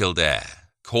Dr. Kildare,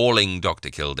 Calling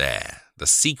Dr. Kildare, The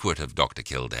Secret of Dr.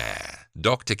 Kildare,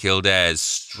 Dr. Kildare's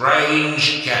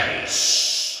Strange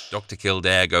Case, Dr.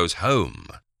 Kildare Goes Home,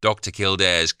 Dr.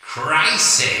 Kildare's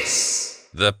Crisis,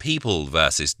 The People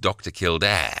vs. Dr.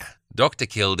 Kildare, Dr.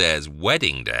 Kildare's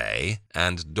Wedding Day,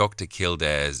 and Dr.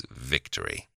 Kildare's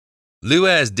Victory. Lou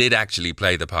Ayres did actually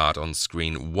play the part on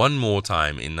screen one more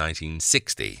time in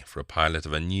 1960 for a pilot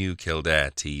of a new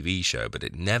Kildare TV show, but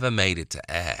it never made it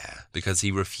to air because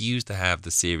he refused to have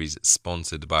the series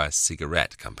sponsored by a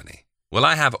cigarette company. Well,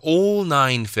 I have all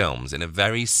 9 films in a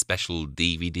very special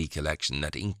DVD collection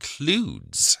that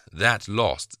includes that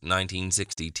lost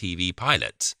 1960 TV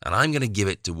pilot, and I'm going to give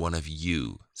it to one of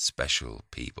you special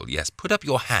people. Yes, put up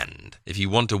your hand if you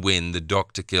want to win the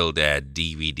Dr. Kildare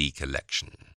DVD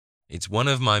collection. It's one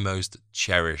of my most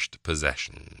cherished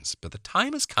possessions, but the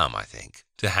time has come, I think,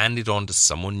 to hand it on to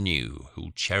someone new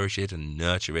who'll cherish it and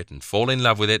nurture it and fall in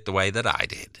love with it the way that I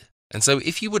did. And so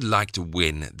if you would like to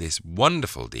win this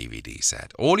wonderful DVD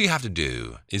set, all you have to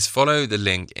do is follow the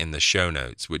link in the show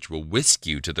notes, which will whisk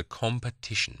you to the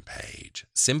competition page.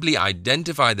 Simply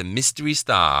identify the mystery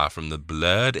star from the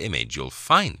blurred image you'll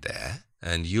find there,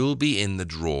 and you'll be in the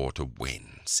draw to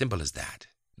win. Simple as that.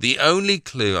 The only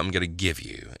clue I'm going to give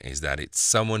you is that it's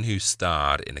someone who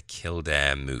starred in a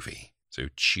Kildare movie, so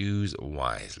choose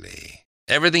wisely.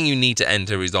 Everything you need to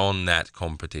enter is on that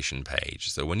competition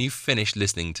page, so when you finish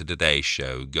listening to today's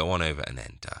show, go on over and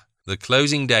enter. The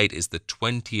closing date is the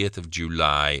 20th of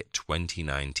July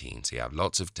 2019, so you have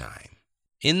lots of time.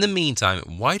 In the meantime,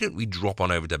 why don't we drop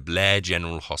on over to Blair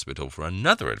General Hospital for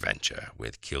another adventure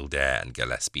with Kildare and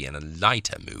Gillespie in a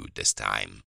lighter mood this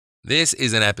time. This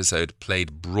is an episode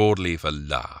played broadly for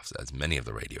laughs, as many of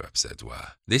the radio episodes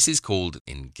were. This is called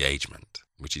Engagement,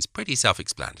 which is pretty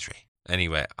self-explanatory.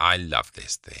 Anyway, I love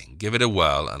this thing. Give it a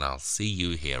whirl, and I'll see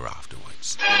you here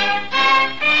afterwards.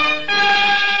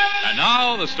 And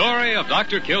now, the story of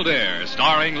Dr. Kildare,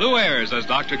 starring Lou Ayres as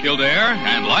Dr. Kildare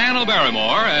and Lionel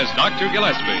Barrymore as Dr.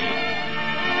 Gillespie.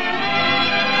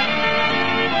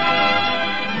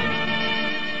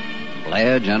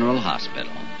 Blair General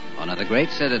Hospital, one of the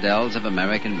great citadels of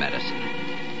American medicine.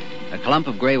 A clump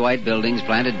of gray-white buildings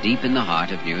planted deep in the heart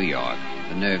of New York,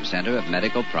 the nerve center of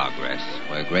medical progress,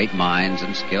 where great minds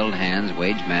and skilled hands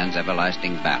wage man's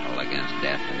everlasting battle against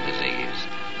death and disease.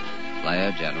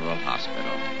 Blair General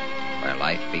Hospital, where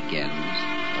life begins,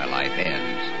 where life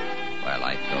ends, where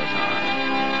life goes on.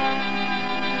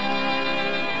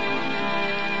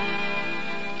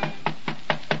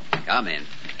 Come in.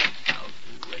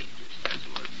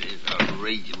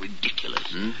 Outrageous,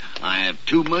 ridiculous. I have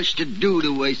too much to do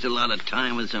to waste a lot of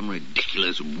time with some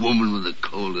ridiculous woman with a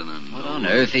cold in her nose. What on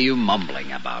earth are you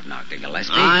mumbling about, Dr.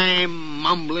 Gillespie? I'm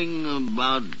mumbling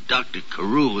about Dr.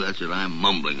 Carew. That's what I'm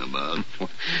mumbling about.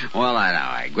 Well,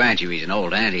 I grant you he's an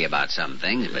old auntie about some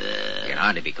things, but he can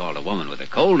hardly be called a woman with a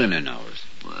cold in her nose.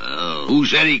 Well, who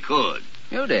said he could?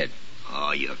 You did.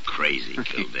 Oh, you're crazy,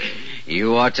 Kildare.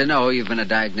 You ought to know you've been a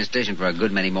diagnostician for a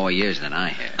good many more years than I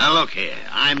have. Now, look here.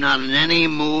 I'm not in any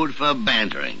mood for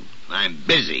bantering. I'm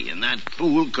busy, and that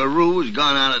fool Carew's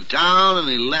gone out of town, and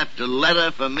he left a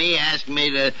letter for me asking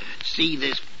me to see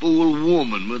this fool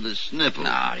woman with the sniffles.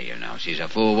 Now, do you know she's a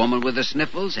fool woman with the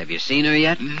sniffles? Have you seen her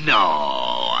yet? No,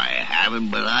 I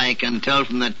haven't, but I can tell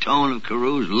from the tone of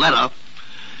Carew's letter.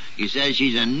 He says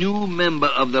she's a new member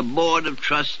of the Board of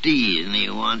Trustees, and he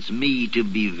wants me to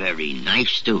be very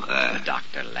nice to her.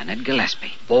 Dr. Leonard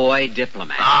Gillespie, boy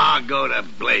diplomat. Ah, go to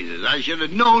blazes. I should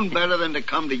have known better than to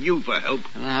come to you for help.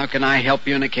 Well, how can I help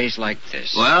you in a case like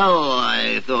this? Well,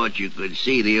 I thought you could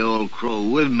see the old crow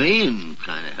with me and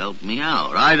kind of help me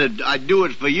out. I'd do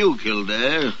it for you,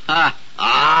 Kildare.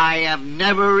 I have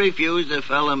never refused a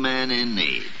fellow man in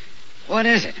need. What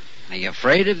is it? Are you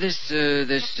afraid of this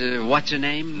what's her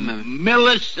name?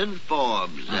 Millicent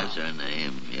Forbes, that's her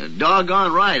name. You're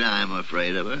doggone right I'm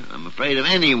afraid of her. I'm afraid of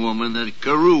any woman that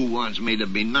Carew wants me to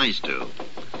be nice to.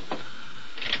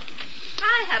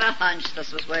 I had a hunch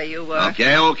this was where you were.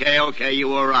 Okay, you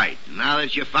were right. Now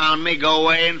that you found me, go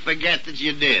away and forget that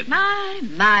you did.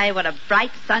 My, what a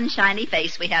bright, sunshiny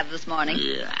face we have this morning.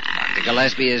 Dr.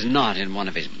 Gillespie is not in one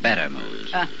of his better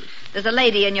moods. There's a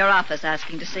lady in your office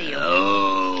asking to see you.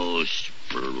 Oh,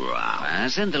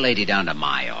 sprout. Send the lady down to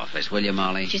my office, will you,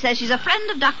 Molly? She says she's a friend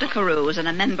of Dr. Carew's and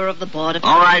a member of the Board of...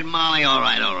 All right, Molly, all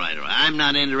right. I'm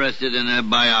not interested in her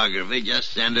biography.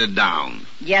 Just send her down.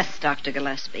 Yes, Dr.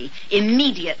 Gillespie.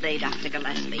 Immediately, Dr.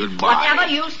 Gillespie. Goodbye.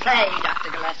 Whatever you say,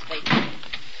 Dr. Gillespie.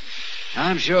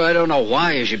 I'm sure I don't know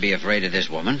why you should be afraid of this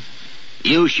woman.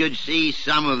 You should see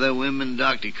some of the women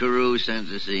Dr. Carew sent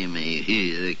to see me.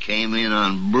 They came in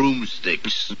on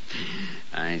broomsticks.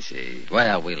 I see.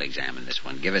 Well, we'll examine this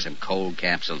one. Give her some cold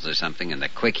capsules or something and the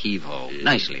quick heave-ho.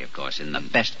 Nicely, of course, in the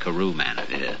best Carew manner.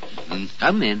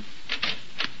 Come in.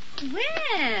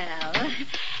 Well,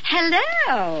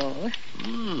 hello.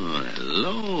 Oh,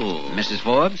 hello. Mrs.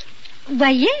 Forbes?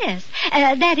 Why, yes.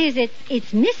 That is,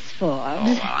 it's Miss Forbes. Oh,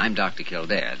 well, I'm Dr.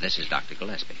 Kildare. This is Dr.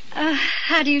 Gillespie.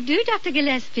 How do you do, Dr.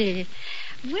 Gillespie?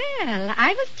 Well,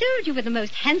 I was told you were the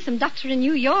most handsome doctor in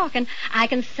New York, and I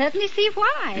can certainly see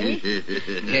why.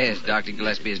 Yes, Dr.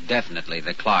 Gillespie is definitely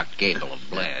the Clark Gable of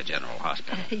Blair General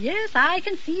Hospital. Yes, I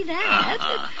can see that.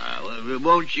 Well,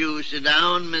 won't you sit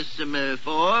down, Miss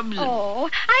Forbes? Oh,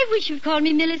 I wish you'd call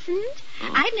me Millicent.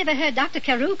 I've never heard Dr.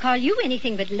 Carew call you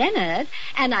anything but Leonard,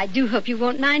 and I do hope you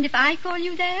won't mind if I call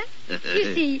you that.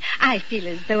 You see, I feel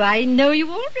as though I know you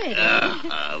already.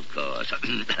 Of course.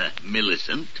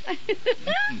 Millicent.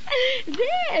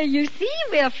 There, you see,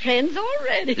 we're friends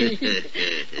already.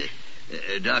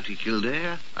 Dr.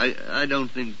 Kildare, I don't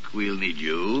think we'll need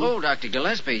you. Oh, Dr.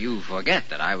 Gillespie, you forget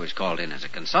that I was called in as a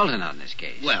consultant on this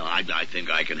case. Well, I think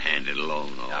I can hand it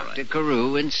alone, all right. Dr.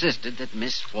 Carew insisted that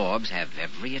Miss Forbes have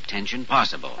every attention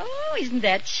possible. Oh, isn't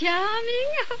that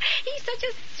charming? Oh, he's such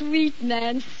a sweet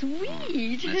man,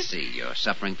 sweet. Let's see, you're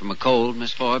suffering from a cold,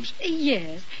 Miss Forbes?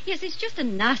 Yes, it's just a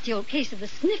nasty old case of the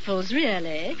sniffles,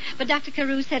 really. But Dr.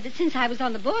 Carew said that since I was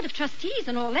on the Board of Trustees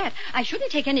and all that, I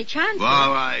shouldn't take any chances.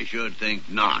 Well, I should think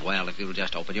not. Well, if you'll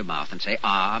just open your mouth and say,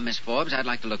 Miss Forbes, I'd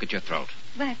like to look at your throat.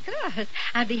 Why, of course.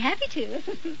 I'd be happy to.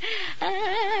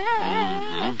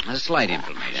 A slight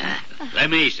inflammation.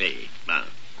 Let me see.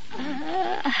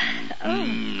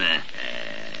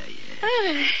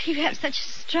 You have such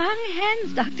strong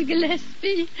hands, Dr.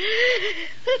 Gillespie.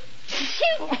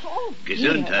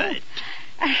 Gesundheit.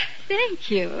 Thank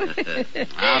you.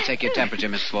 I'll take your temperature,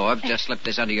 Miss Forbes. Just slip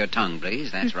this under your tongue, please.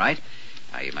 That's right.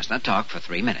 You must not talk for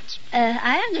 3 minutes.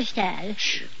 I understand.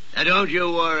 Shh. Now, don't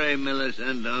you worry,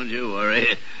 Millicent. Don't you worry.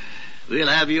 We'll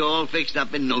have you all fixed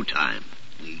up in no time.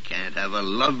 We can't have a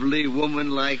lovely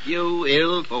woman like you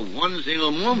ill for one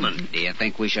single moment. Do you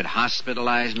think we should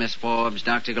hospitalize Miss Forbes,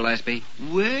 Dr. Gillespie?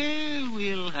 Well,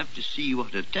 we'll have to see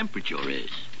what her temperature is.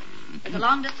 It's a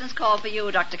long-distance call for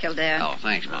you, Dr. Kildare. Oh,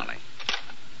 thanks, Molly.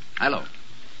 Hello.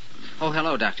 Oh,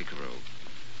 hello, Dr. Carew.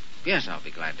 Yes, I'll be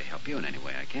glad to help you in any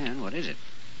way I can. What is it?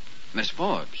 Miss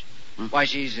Forbes? Why,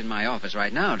 she's in my office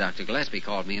right now. Dr. Gillespie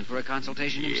called me in for a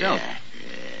consultation himself.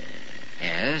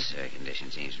 Yes, her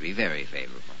condition seems to be very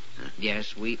favorable.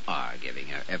 Yes, we are giving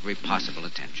her every possible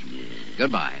attention.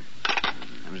 Goodbye.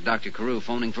 That was Dr. Carew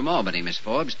phoning from Albany, Miss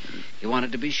Forbes. He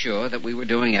wanted to be sure that we were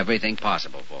doing everything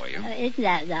possible for you. Isn't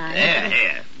that nice?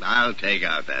 Here. I'll take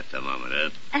out that thermometer.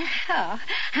 Oh,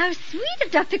 how sweet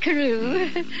of Dr. Carew.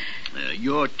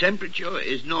 Your temperature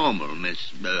is normal,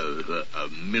 Miss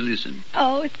Millicent.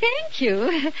 Oh, thank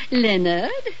you,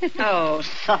 Leonard. Oh,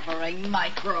 suffering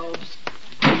microbes.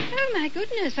 Oh, my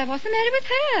goodness, what's the matter with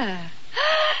her?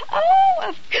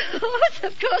 Oh,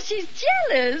 of course, she's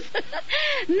jealous.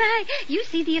 My, you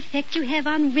see the effect you have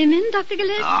on women, Dr.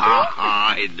 Gillespie?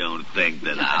 I don't think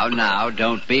that Now,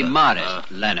 don't be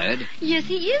modest, Leonard. Yes,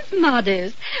 he is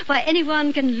modest. Why,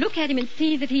 anyone can look at him and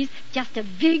see that he's just a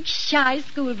big, shy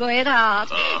schoolboy at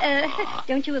heart.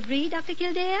 Don't you agree, Dr.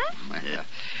 Kildare? Well,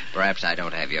 perhaps I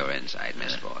don't have your insight,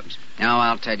 Miss Forbes. Now,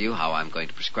 I'll tell you how I'm going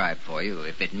to prescribe for you,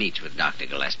 if it meets with Dr.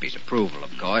 Gillespie's approval,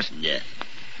 of course. Yeah.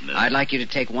 I'd like you to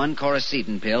take one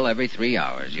Coracetin pill every 3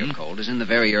 hours. Your cold is in the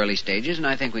very early stages, and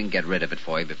I think we can get rid of it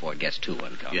for you before it gets too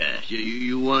uncomfortable. Yes,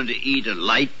 you want to eat a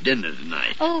light dinner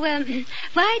tonight. Oh,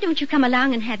 why don't you come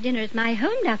along and have dinner at my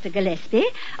home, Dr. Gillespie?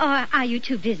 Or are you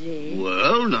too busy?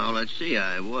 Well, now, let's see.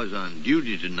 I was on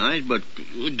duty tonight, but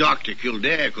Dr.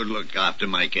 Kildare could look after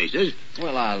my cases.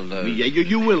 Well, I'll... Yeah,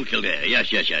 you will, Kildare. Yes,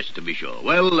 to be sure.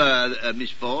 Well, Miss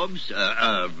Forbes,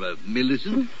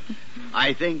 Millicent,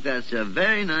 I think that's a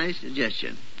very nice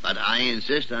suggestion. But I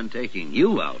insist on taking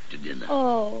you out to dinner.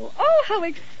 Oh, how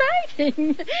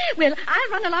exciting. Well,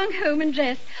 I'll run along home and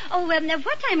dress. Oh, now,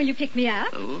 what time will you pick me up?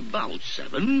 Oh, about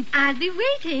 7. I'll be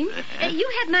waiting.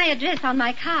 You have my address on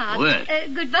my card. Well.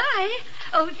 Goodbye.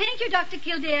 Oh, thank you, Dr.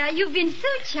 Kildare. You've been so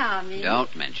charming.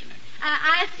 Don't mention it.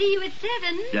 I'll see you at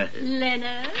 7,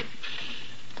 Leonard.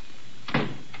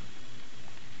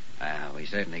 Well, we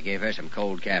certainly gave her some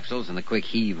cold capsules and the quick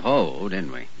heave-ho,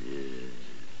 didn't we?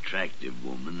 Attractive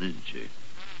woman, isn't she?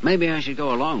 Maybe I should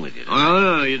go along with you. Oh,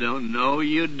 no, you don't. No,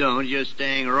 you don't. You're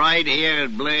staying right here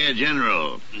at Blair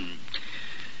General.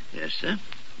 Yes, sir.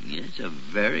 Yes, a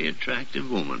very attractive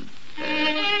woman.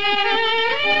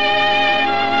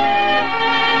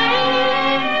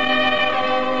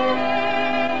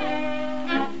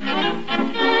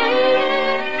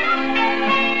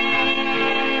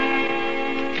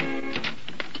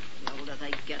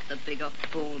 The bigger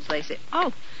fools, they say.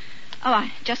 Oh,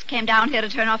 I just came down here to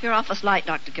turn off your office light,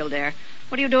 Dr. Kildare.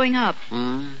 What are you doing up?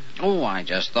 Oh, I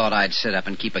just thought I'd sit up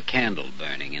and keep a candle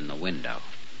burning in the window.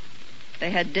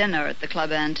 They had dinner at the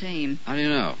club Antime. How do you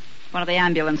know? One of the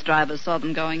ambulance drivers saw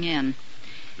them going in.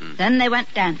 Then they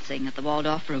went dancing at the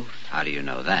Waldorf roof. How do you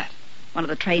know that? One of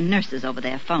the trained nurses over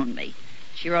there phoned me.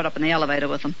 She rode up in the elevator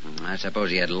with them. I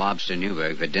suppose he had lobster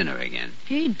Newburg for dinner again.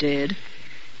 He did.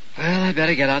 Well, I'd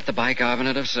better get out the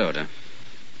bicarbonate of soda.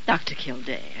 Dr.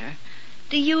 Kildare,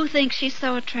 do you think she's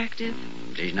so attractive?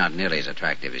 She's not nearly as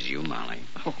attractive as you, Molly.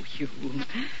 Oh, you.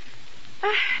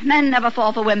 Men never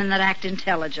fall for women that act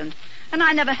intelligent. And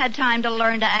I never had time to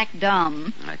learn to act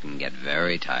dumb. That can get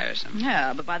very tiresome.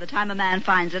 Yeah, but by the time a man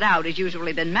finds it out, he's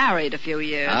usually been married a few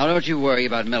years. Now, don't you worry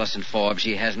about Millicent Forbes.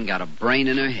 She hasn't got a brain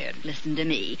in her head. Listen to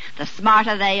me. The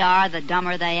smarter they are, the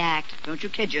dumber they act. Don't you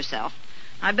kid yourself.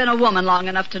 I've been a woman long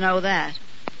enough to know that.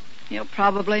 He'll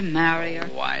probably marry her.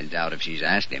 Oh, I doubt if she's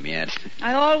asked him yet.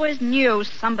 I always knew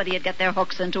somebody'd get their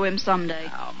hooks into him someday.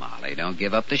 Now, Molly, don't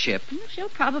give up the ship. She'll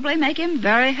probably make him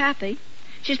very happy.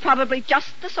 She's probably just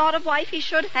the sort of wife he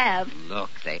should have. Look,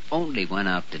 they only went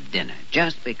out to dinner.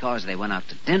 Just because they went out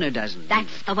to dinner doesn't...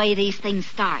 That's the way these things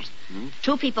start.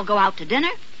 Two people go out to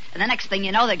dinner, and the next thing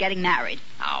you know, they're getting married.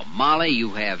 Now, Molly,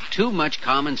 you have too much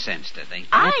common sense to think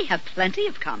that. I have plenty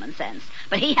of common sense,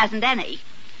 but he hasn't any.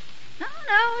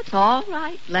 No, it's all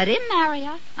right. Let him marry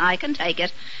her. I can take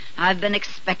it. I've been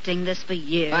expecting this for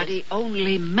years. But he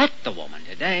only met the woman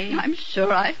today. I'm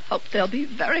sure I hope they'll be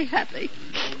very happy.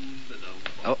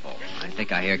 Oh, I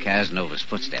think I hear Casanova's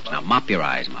footsteps. Now, mop your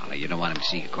eyes, Molly. You don't want him to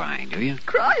see you crying, do you?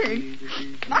 Crying?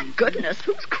 My goodness,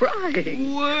 who's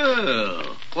crying?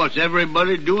 Well, what's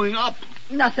everybody doing up?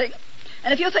 Nothing.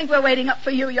 And if you think we're waiting up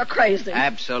for you, you're crazy.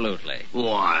 Absolutely.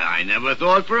 Why, I never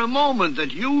thought for a moment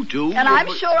that you two... And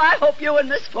I'm sure I hope you and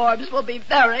Miss Forbes will be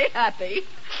very happy.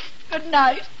 Good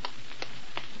night.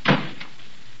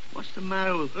 What's the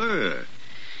matter with her?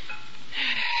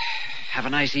 Have a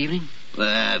nice evening?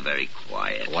 Very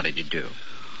quiet. What did you do?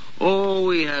 Oh,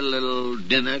 we had a little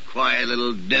dinner, quiet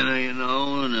little dinner, you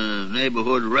know, in a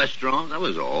neighborhood restaurant. That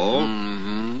was all.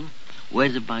 Mm-hmm.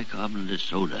 Where's the bicarbonated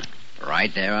soda?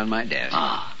 Right there on my desk.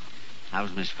 Ah.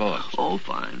 How's Miss Forbes? Oh,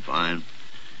 fine.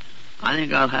 I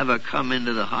think I'll have her come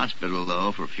into the hospital,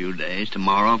 though, for a few days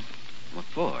tomorrow. What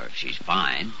for, if she's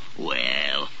fine?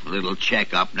 Well, a little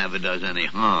checkup never does any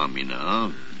harm, you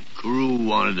know. Carew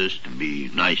wanted us to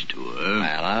be nice to her.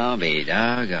 Well, I'll be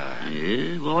doggone.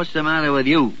 Yeah? Well, what's the matter with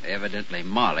you? Evidently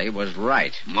Molly was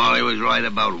right. Molly was right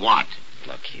about what?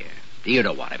 Look here. You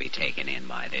don't want to be taken in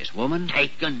by this woman.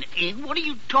 Taken in? What are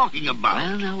you talking about?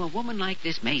 Well, now, a woman like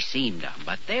this may seem dumb,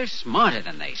 but they're smarter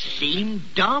than they seem. Seem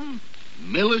dumb?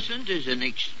 Millicent is an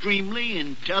extremely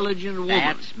intelligent woman.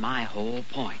 That's my whole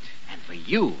point. And for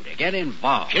you to get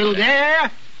involved...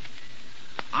 Kildare!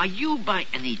 Are you by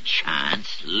any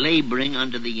chance laboring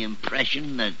under the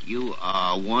impression that you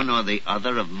are one or the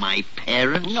other of my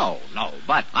parents? No,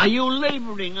 but... Are you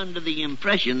laboring under the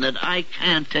impression that I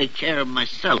can't take care of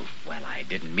myself? Well, I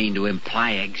didn't mean to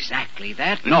imply exactly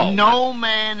that. No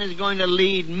man is going to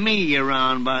lead me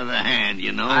around by the hand,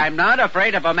 you know. I'm not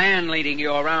afraid of a man leading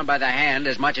you around by the hand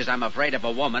as much as I'm afraid of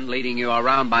a woman leading you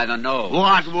around by the nose.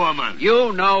 What woman?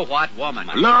 You know what woman.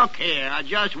 Look here, I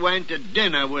just went to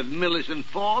dinner with Millicent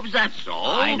Forbes, that's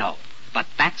all. I know, but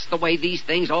that's the way these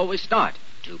things always start.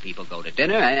 Two people go to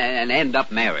dinner and end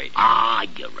up married. Ah,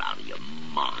 you're out of your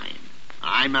mind.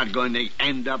 I'm not going to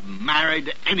end up married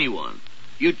to anyone.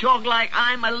 You talk like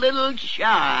I'm a little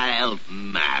child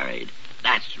married.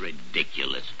 That's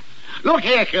ridiculous. Look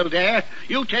here, Kildare.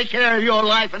 You take care of your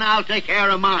life and I'll take care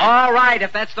of mine. All right,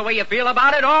 if that's the way you feel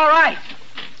about it, all right.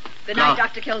 Good night,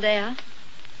 Dr. Kildare.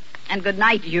 And good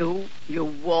night, you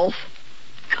wolf.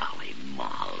 Golly,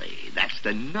 Molly, that's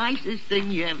the nicest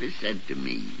thing you ever said to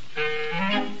me.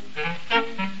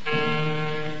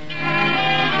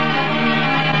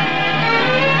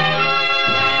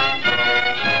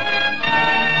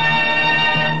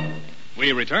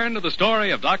 We return to the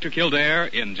story of Dr. Kildare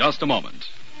in just a moment.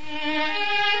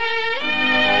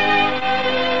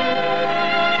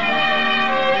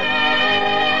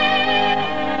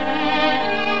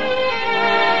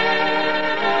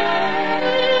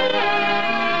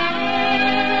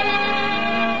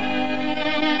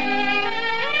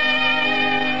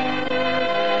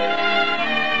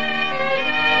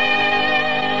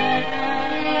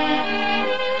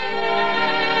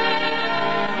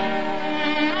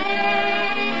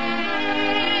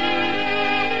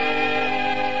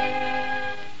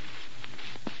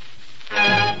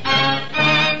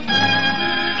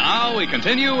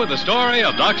 Continue with the story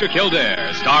of Dr.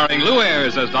 Kildare, starring Lou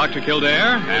Ayres as Dr.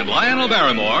 Kildare and Lionel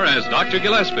Barrymore as Dr.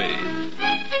 Gillespie.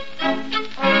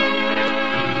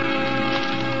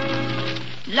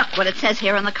 Look what it says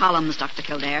here in the columns, Dr.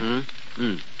 Kildare.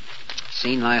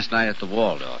 Seen last night at the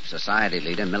Waldorf, Society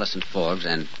leader Millicent Forbes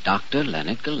and Dr.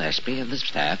 Leonard Gillespie of the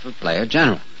staff of Player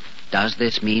General. Does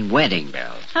this mean wedding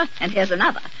bells? And here's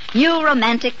another. New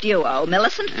romantic duo,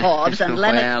 Millicent Forbes and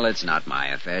Leonard... Well, it's not my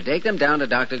affair. Take them down to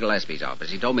Dr. Gillespie's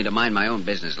office. He told me to mind my own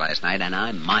business last night, and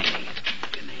I'm minding it.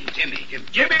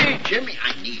 Jimmy,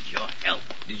 I need your help.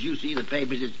 Did you see the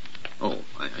papers? Oh,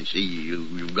 I see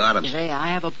you got them. Say, I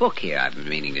have a book here I've been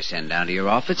meaning to send down to your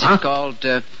office. It's called...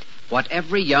 What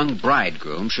Every Young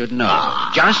Bridegroom Should Know.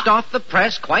 Just off the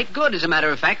press. Quite good, as a matter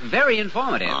of fact. Very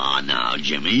informative. Now,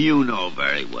 Jimmy, you know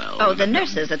very well. Oh, the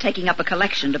nurses are taking up a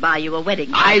collection to buy you a wedding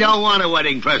present. I don't want a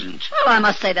wedding present. Well, I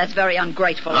must say that's very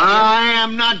ungrateful of you. I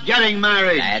am not getting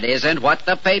married. That isn't what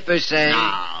the papers say.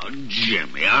 Now,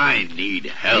 Jimmy, I need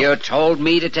help. You told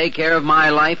me to take care of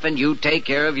my life, and you take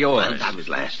care of yours. Well, that was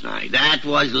last night.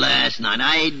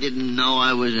 I didn't know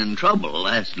I was in trouble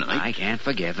last night. I can't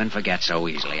forgive and forget so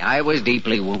easily. I was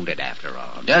deeply wounded, after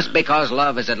all. Just because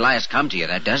love has at last come to you,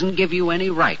 that doesn't give you any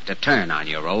right to turn on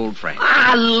your old friend.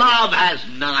 Love has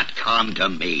not come to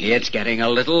me. It's getting a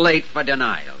little late for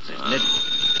denials, isn't it?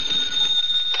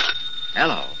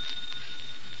 Hello.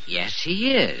 Yes,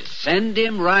 he is. Send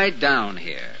him right down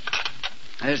here.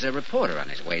 There's a reporter on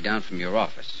his way down from your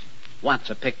office.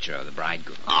 Wants a picture of the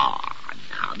bridegroom.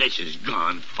 Now, this has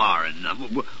gone far enough.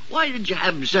 Why did you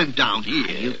have him sent down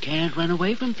here? You can't run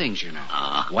away from things, you know.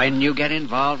 When you get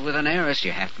involved with an heiress,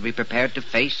 you have to be prepared to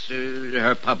face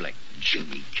her public.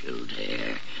 Jimmy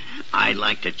Kildare, I'd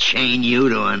like to chain you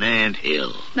to an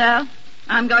anthill. No,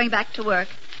 I'm going back to work.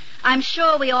 I'm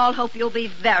sure we all hope you'll be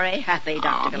very happy,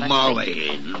 Dr. Gillespie.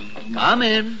 Molly. Come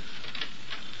in.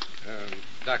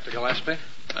 Dr. Gillespie?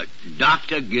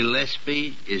 Dr.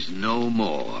 Gillespie is no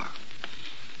more.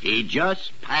 He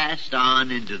just passed on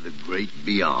into the great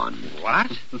beyond.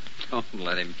 What? Don't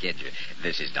let him kid you.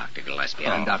 This is Dr. Gillespie.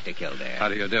 I'm Dr. Kildare. How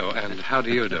do you do? And how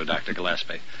do you do, Dr.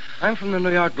 Gillespie? I'm from the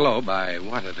New York Globe. I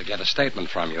wanted to get a statement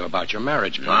from you about your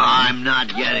marriage plan. I'm not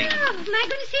getting... Oh, my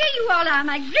goodness, here you all are.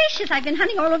 My gracious, I've been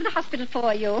hunting all over the hospital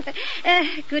for you.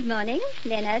 Good morning,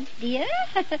 Leonard, dear.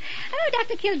 Oh,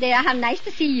 Dr. Kildare, how nice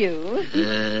to see you.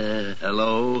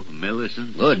 Hello,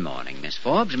 Millicent. Good morning, Miss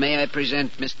Forbes. May I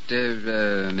present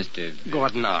Mr.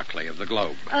 Gordon Arkley of the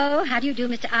Globe. Oh, how do you do,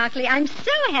 Mr. Arkley? I'm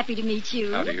so happy to meet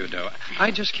you. How do you do?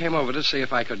 I just came over to see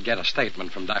if I could get a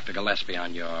statement from Dr. Gillespie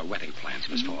on your wedding plans,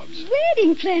 Miss Forbes.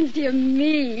 Wedding plans, dear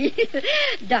me.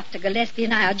 Dr. Gillespie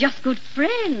and I are just good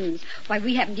friends. Why,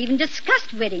 we haven't even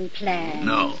discussed wedding plans.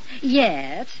 No.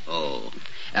 Yet. Oh.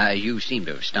 You seem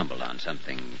to have stumbled on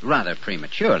something rather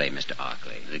prematurely, Mr.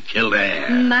 Arkley. Kildare.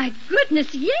 My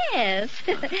goodness, yes.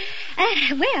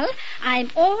 Well,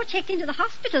 I'm all checked into the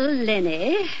hospital,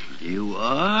 Lenny. You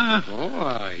are? Oh,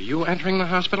 are you entering the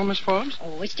hospital, Miss Forbes?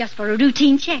 Oh, it's just for a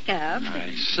routine checkup.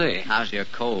 I see. How's your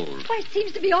cold? Why, it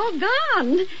seems to be all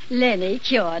gone. Lenny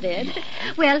cured it.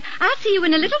 Well, I'll see you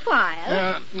in a little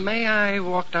while. May I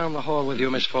walk down the hall with you,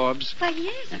 Miss Forbes? Why,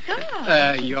 yes, of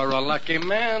course. You're a lucky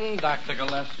man, Dr.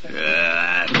 Gillespie.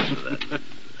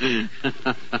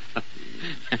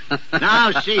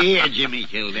 Now, see here, Jimmy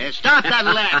Kildare. Stop that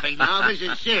laughing now. This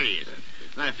is serious.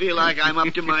 I feel like I'm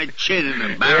up to my chin in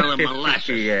a barrel of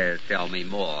molasses. Yes, tell me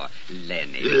more,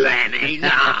 Lenny. Lenny? No.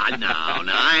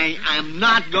 I'm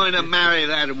not going to marry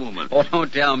that woman. Oh,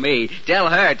 don't tell me. Tell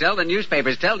her. Tell the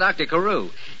newspapers. Tell Dr.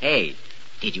 Carew. Hey,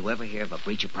 did you ever hear of a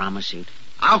breach of promise suit?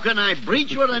 How can I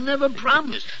breach what I never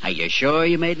promised? Are you sure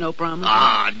you made no promise?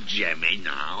 Ah, Jimmy,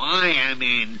 now. I am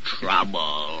in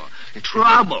trouble.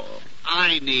 Trouble.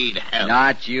 I need help.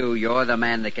 Not you. You're the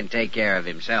man that can take care of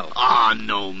himself. Ah,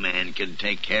 no man can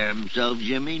take care of himself,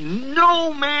 Jimmy.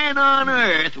 No man on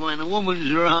earth when a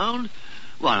woman's around.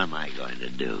 What am I going to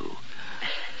do?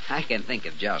 I can think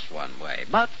of just one way,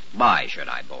 but why should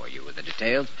I bore you with the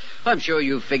details? I'm sure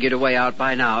you've figured a way out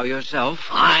by now yourself.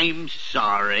 I'm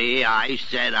sorry I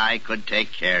said I could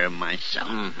take care of myself.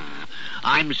 Mm-hmm.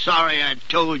 I'm sorry I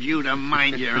told you to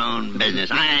mind your own business.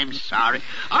 I'm sorry.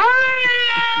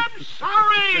 I am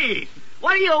sorry!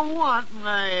 What do you want?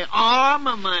 My arm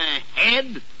or my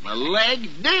head? My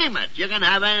leg? Name it. You can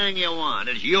have anything you want.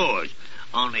 It's yours.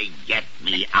 Only get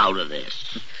me out of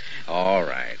this. All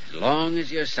right. As long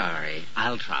as you're sorry,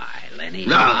 I'll try, Lenny.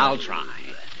 No. I'll try.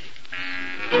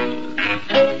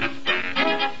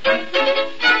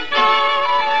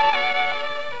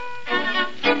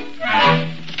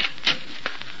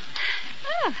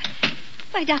 Oh,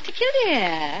 why, Dr.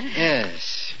 Kildare.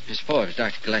 Yes. Miss Forbes,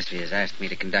 Dr. Gillespie has asked me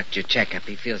to conduct your checkup.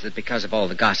 He feels that because of all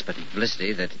the gossip and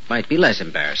publicity that it might be less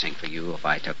embarrassing for you if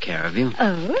I took care of you.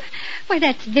 Oh? Why,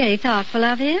 that's very thoughtful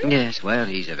of him. Yes, well,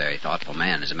 he's a very thoughtful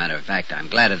man. As a matter of fact, I'm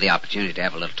glad of the opportunity to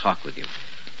have a little talk with you.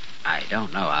 I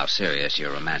don't know how serious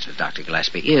your romance with Dr.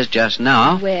 Gillespie is just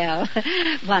now. Well,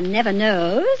 one never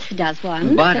knows, does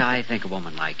one? But I think a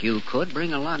woman like you could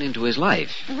bring a lot into his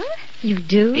life. You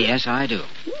do? Yes, I do.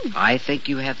 I think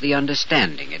you have the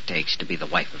understanding it takes to be the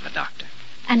wife of a doctor.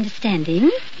 Understanding?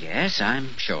 Yes,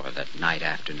 I'm sure that night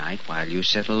after night, while you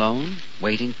sit alone,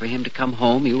 waiting for him to come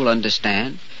home, you will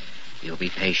understand. You'll be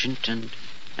patient and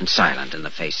silent in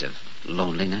the face of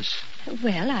loneliness.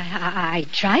 Well, I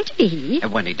try to be.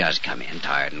 And when he does come in,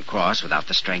 tired and cross, without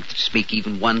the strength to speak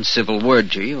even one civil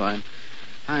word to you,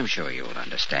 I'm sure you will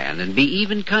understand and be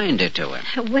even kinder to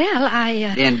him. Well,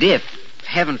 And if,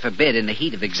 heaven forbid, in the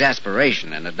heat of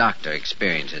exasperation, and a doctor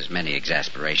experiences many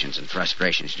exasperations and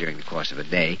frustrations during the course of a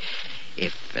day,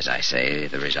 if, as I say,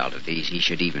 the result of these, he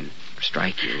should even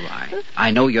strike you, I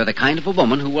know you're the kind of a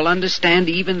woman who will understand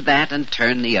even that and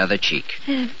turn the other cheek.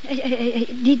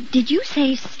 Did you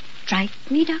say strike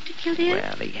me, Dr. Kildare?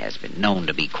 Well, he has been known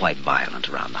to be quite violent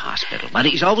around the hospital, but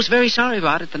he's always very sorry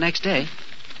about it the next day.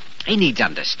 He needs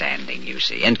understanding, you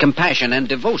see, and compassion and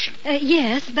devotion.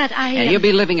 Yes, but And he'll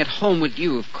be living at home with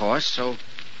you, of course, so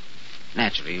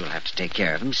naturally you'll have to take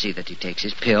care of him, see that he takes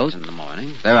his pills in the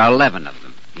morning. There are 11 of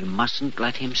them. You mustn't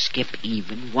let him skip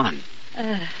even one.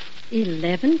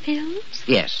 11 pills?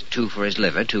 Yes, 2 for his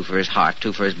liver, 2 for his heart,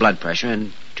 2 for his blood pressure,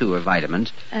 and 2 are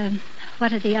vitamins.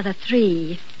 What are the other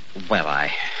 3? Well,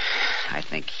 I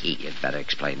think he had better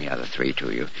explain the other 3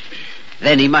 to you.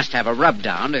 Then he must have a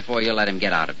rub-down before you let him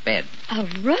get out of bed. A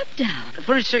rub-down?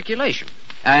 For his circulation.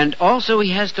 And also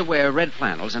he has to wear red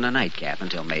flannels and a nightcap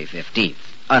until May 15th,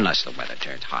 unless the weather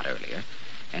turns hot earlier.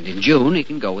 And in June, he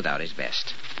can go without his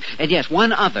vest. And yes,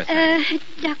 one other thing.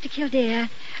 Dr. Kildare,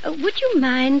 would you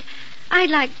mind? I'd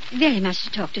like very much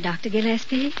to talk to Dr.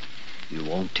 Gillespie. You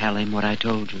won't tell him what I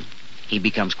told you? He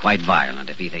becomes quite violent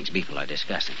if he thinks people are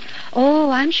discussing it.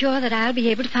 Oh, I'm sure that I'll be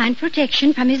able to find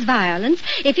protection from his violence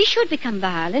if he should become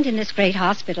violent in this great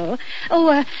hospital.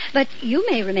 But you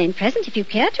may remain present if you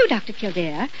care to, Dr.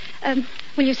 Kildare.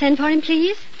 Will you send for him,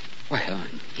 please? Well,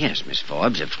 yes, Miss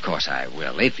Forbes, of course I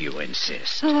will, if you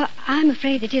insist. Oh, I'm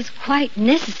afraid it is quite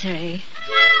necessary.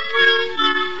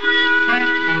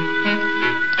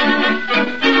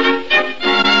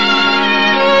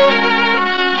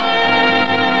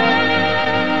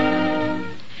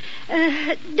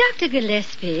 Dr.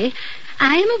 Gillespie,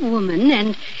 I am a woman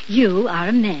and you are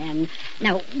a man.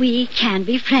 Now, we can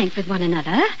be frank with one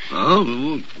another.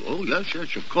 Oh,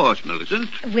 yes, of course, Millicent.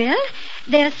 Well,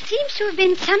 there seems to have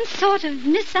been some sort of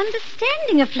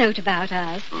misunderstanding afloat about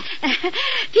us.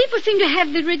 People seem to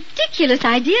have the ridiculous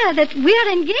idea that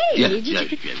we're engaged.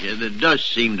 Yes. There does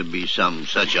seem to be some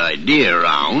such idea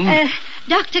around.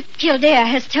 Dr. Kildare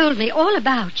has told me all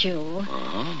about you.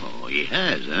 Oh, he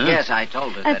has, huh? Yes, I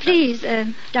told her that. Please,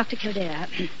 Dr. Kildare,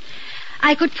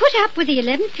 I could put up with the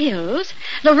 11 pills,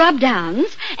 the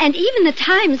rub-downs, and even the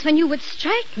times when you would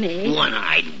strike me.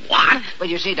 One-eyed what? Well,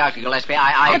 you see, Dr. Gillespie,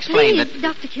 I explained that...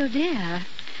 Dr. Kildare,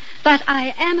 but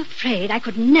I am afraid I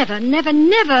could never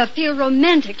feel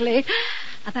romantically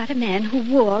about a man who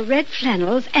wore red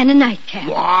flannels and a nightcap.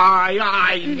 Why,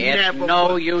 I never... It's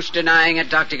no use denying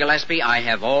it, Dr. Gillespie. I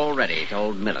have already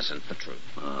told Millicent the truth.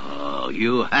 Oh,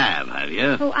 you have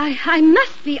you? Oh, I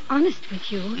must be honest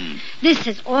with you. This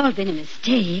has all been a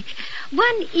mistake.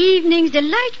 One evening's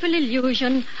delightful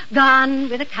illusion gone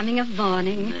with the coming of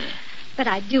morning. But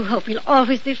I do hope we'll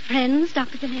always be friends,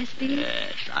 Dr. Gillespie.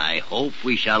 Yes, I hope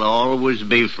we shall always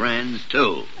be friends,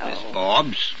 too, Miss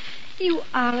Forbes. You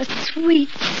are a sweet,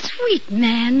 sweet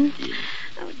man.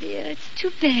 Oh, dear, it's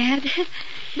too bad.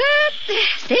 But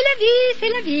c'est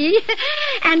la vie.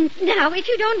 And now, if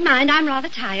you don't mind, I'm rather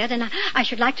tired, and I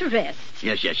should like to rest.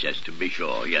 Yes, to be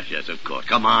sure. Yes, of course.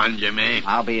 Come on, Jimmy.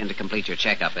 I'll be in to complete your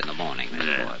checkup in the morning, Miss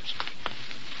Forbes.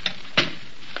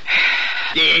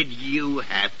 Did you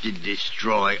have to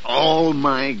destroy all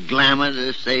my glamour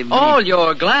to save me? All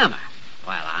your glamour?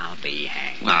 Well, I'll be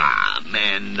hanged. A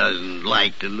man doesn't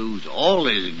like to lose all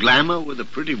his glamour with a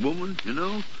pretty woman, you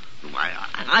know.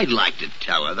 I'd like to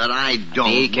tell her that I don't...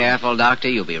 Be careful, Doctor.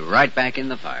 You'll be right back in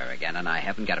the fire again, and I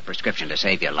haven't got a prescription to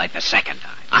save your life a second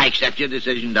time. I accept your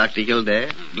decision, Dr. Kildare.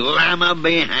 Glamour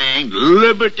be hanged.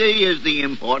 Liberty is the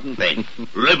important thing.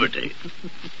 Liberty.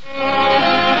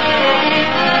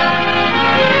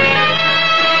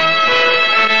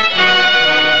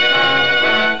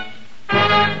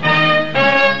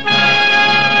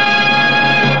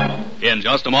 In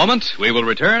just a moment, we will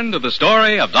return to the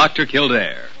story of Dr.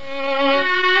 Kildare.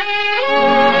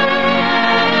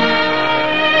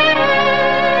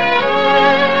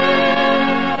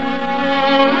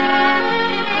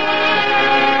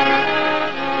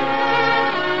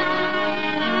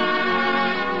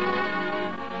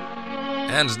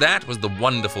 And that was the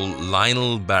wonderful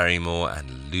Lionel Barrymore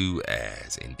and Lou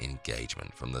Ayres in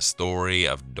Engagement from the story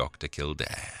of Dr.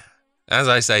 Kildare. As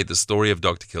I say, the story of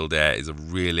Dr. Kildare is a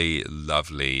really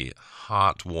lovely,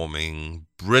 heartwarming,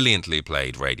 brilliantly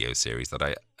played radio series that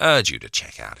I urge you to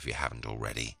check out if you haven't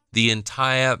already. The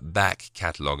entire back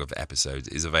catalogue of episodes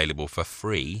is available for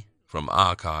free from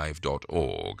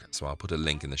archive.org, so I'll put a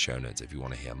link in the show notes if you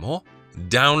want to hear more.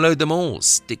 Download them all,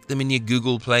 stick them in your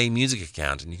Google Play Music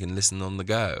account, and you can listen on the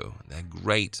go. They're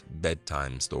great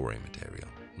bedtime story material,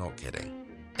 not kidding.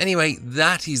 Anyway,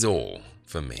 that is all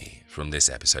for me from this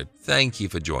episode. Thank you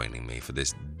for joining me for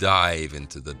this dive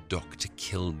into the Dr.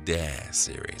 Kildare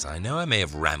series. I know I may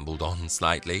have rambled on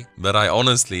slightly, but I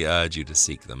honestly urge you to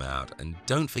seek them out. And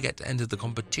don't forget to enter the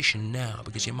competition now,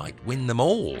 because you might win them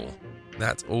all.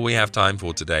 That's all we have time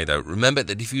for today, though. Remember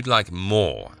that if you'd like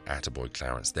more Attaboy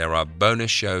Clarence, there are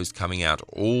bonus shows coming out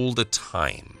all the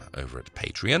time over at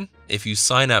Patreon. If you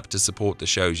sign up to support the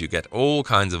shows, you get all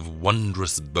kinds of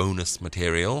wondrous bonus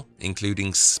material,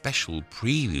 including special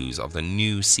previews of the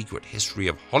new Secret History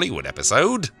of Hollywood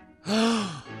episode.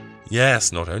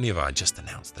 Yes, not only have I just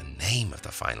announced the name of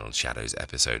the Final Shadows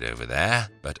episode over there,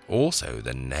 but also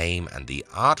the name and the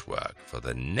artwork for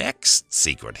the next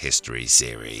Secret History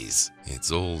series.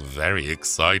 It's all very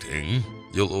exciting.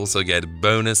 You'll also get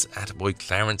bonus Attaboy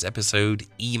Clarence episode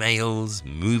emails,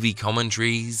 movie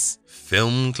commentaries,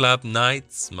 film club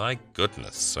nights. My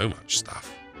goodness, so much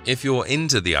stuff. If you're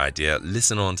into the idea,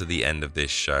 listen on to the end of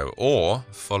this show or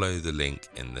follow the link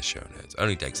in the show notes.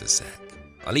 Only takes a sec.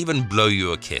 I'll even blow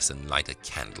you a kiss and light a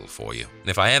candle for you. And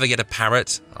if I ever get a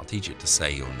parrot, I'll teach it to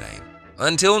say your name.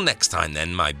 Until next time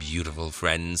then, my beautiful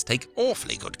friends, take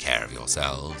awfully good care of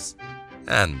yourselves.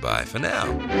 And bye for now.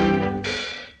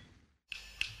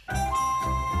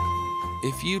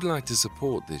 If you'd like to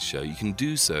support this show, you can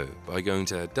do so by going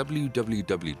to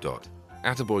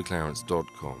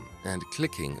www.attaboyclarence.com and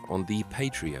clicking on the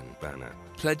Patreon banner.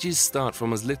 Pledges start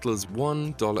from as little as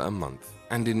 $1 a month,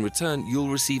 and in return you'll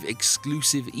receive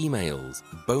exclusive emails,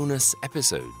 bonus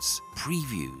episodes,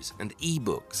 previews, and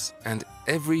ebooks. And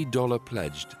every dollar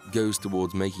pledged goes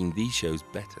towards making these shows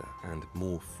better and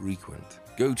more frequent.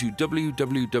 Go to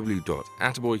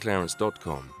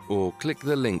www.attaboyclarence.com or click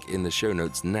the link in the show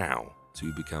notes now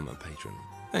to become a patron.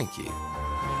 Thank you.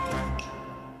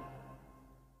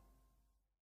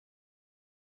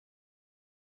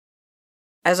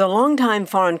 As a longtime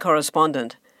foreign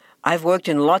correspondent, I've worked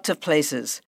in lots of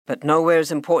places, but nowhere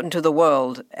as important to the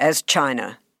world as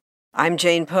China. I'm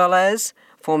Jane Perlez,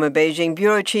 former Beijing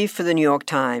bureau chief for the New York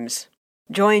Times.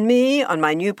 Join me on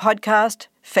my new podcast,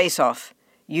 Face Off,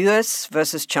 U.S.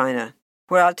 versus China,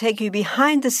 where I'll take you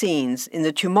behind the scenes in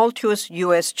the tumultuous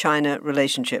U.S.-China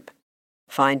relationship.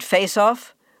 Find Face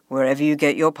Off wherever you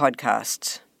get your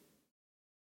podcasts.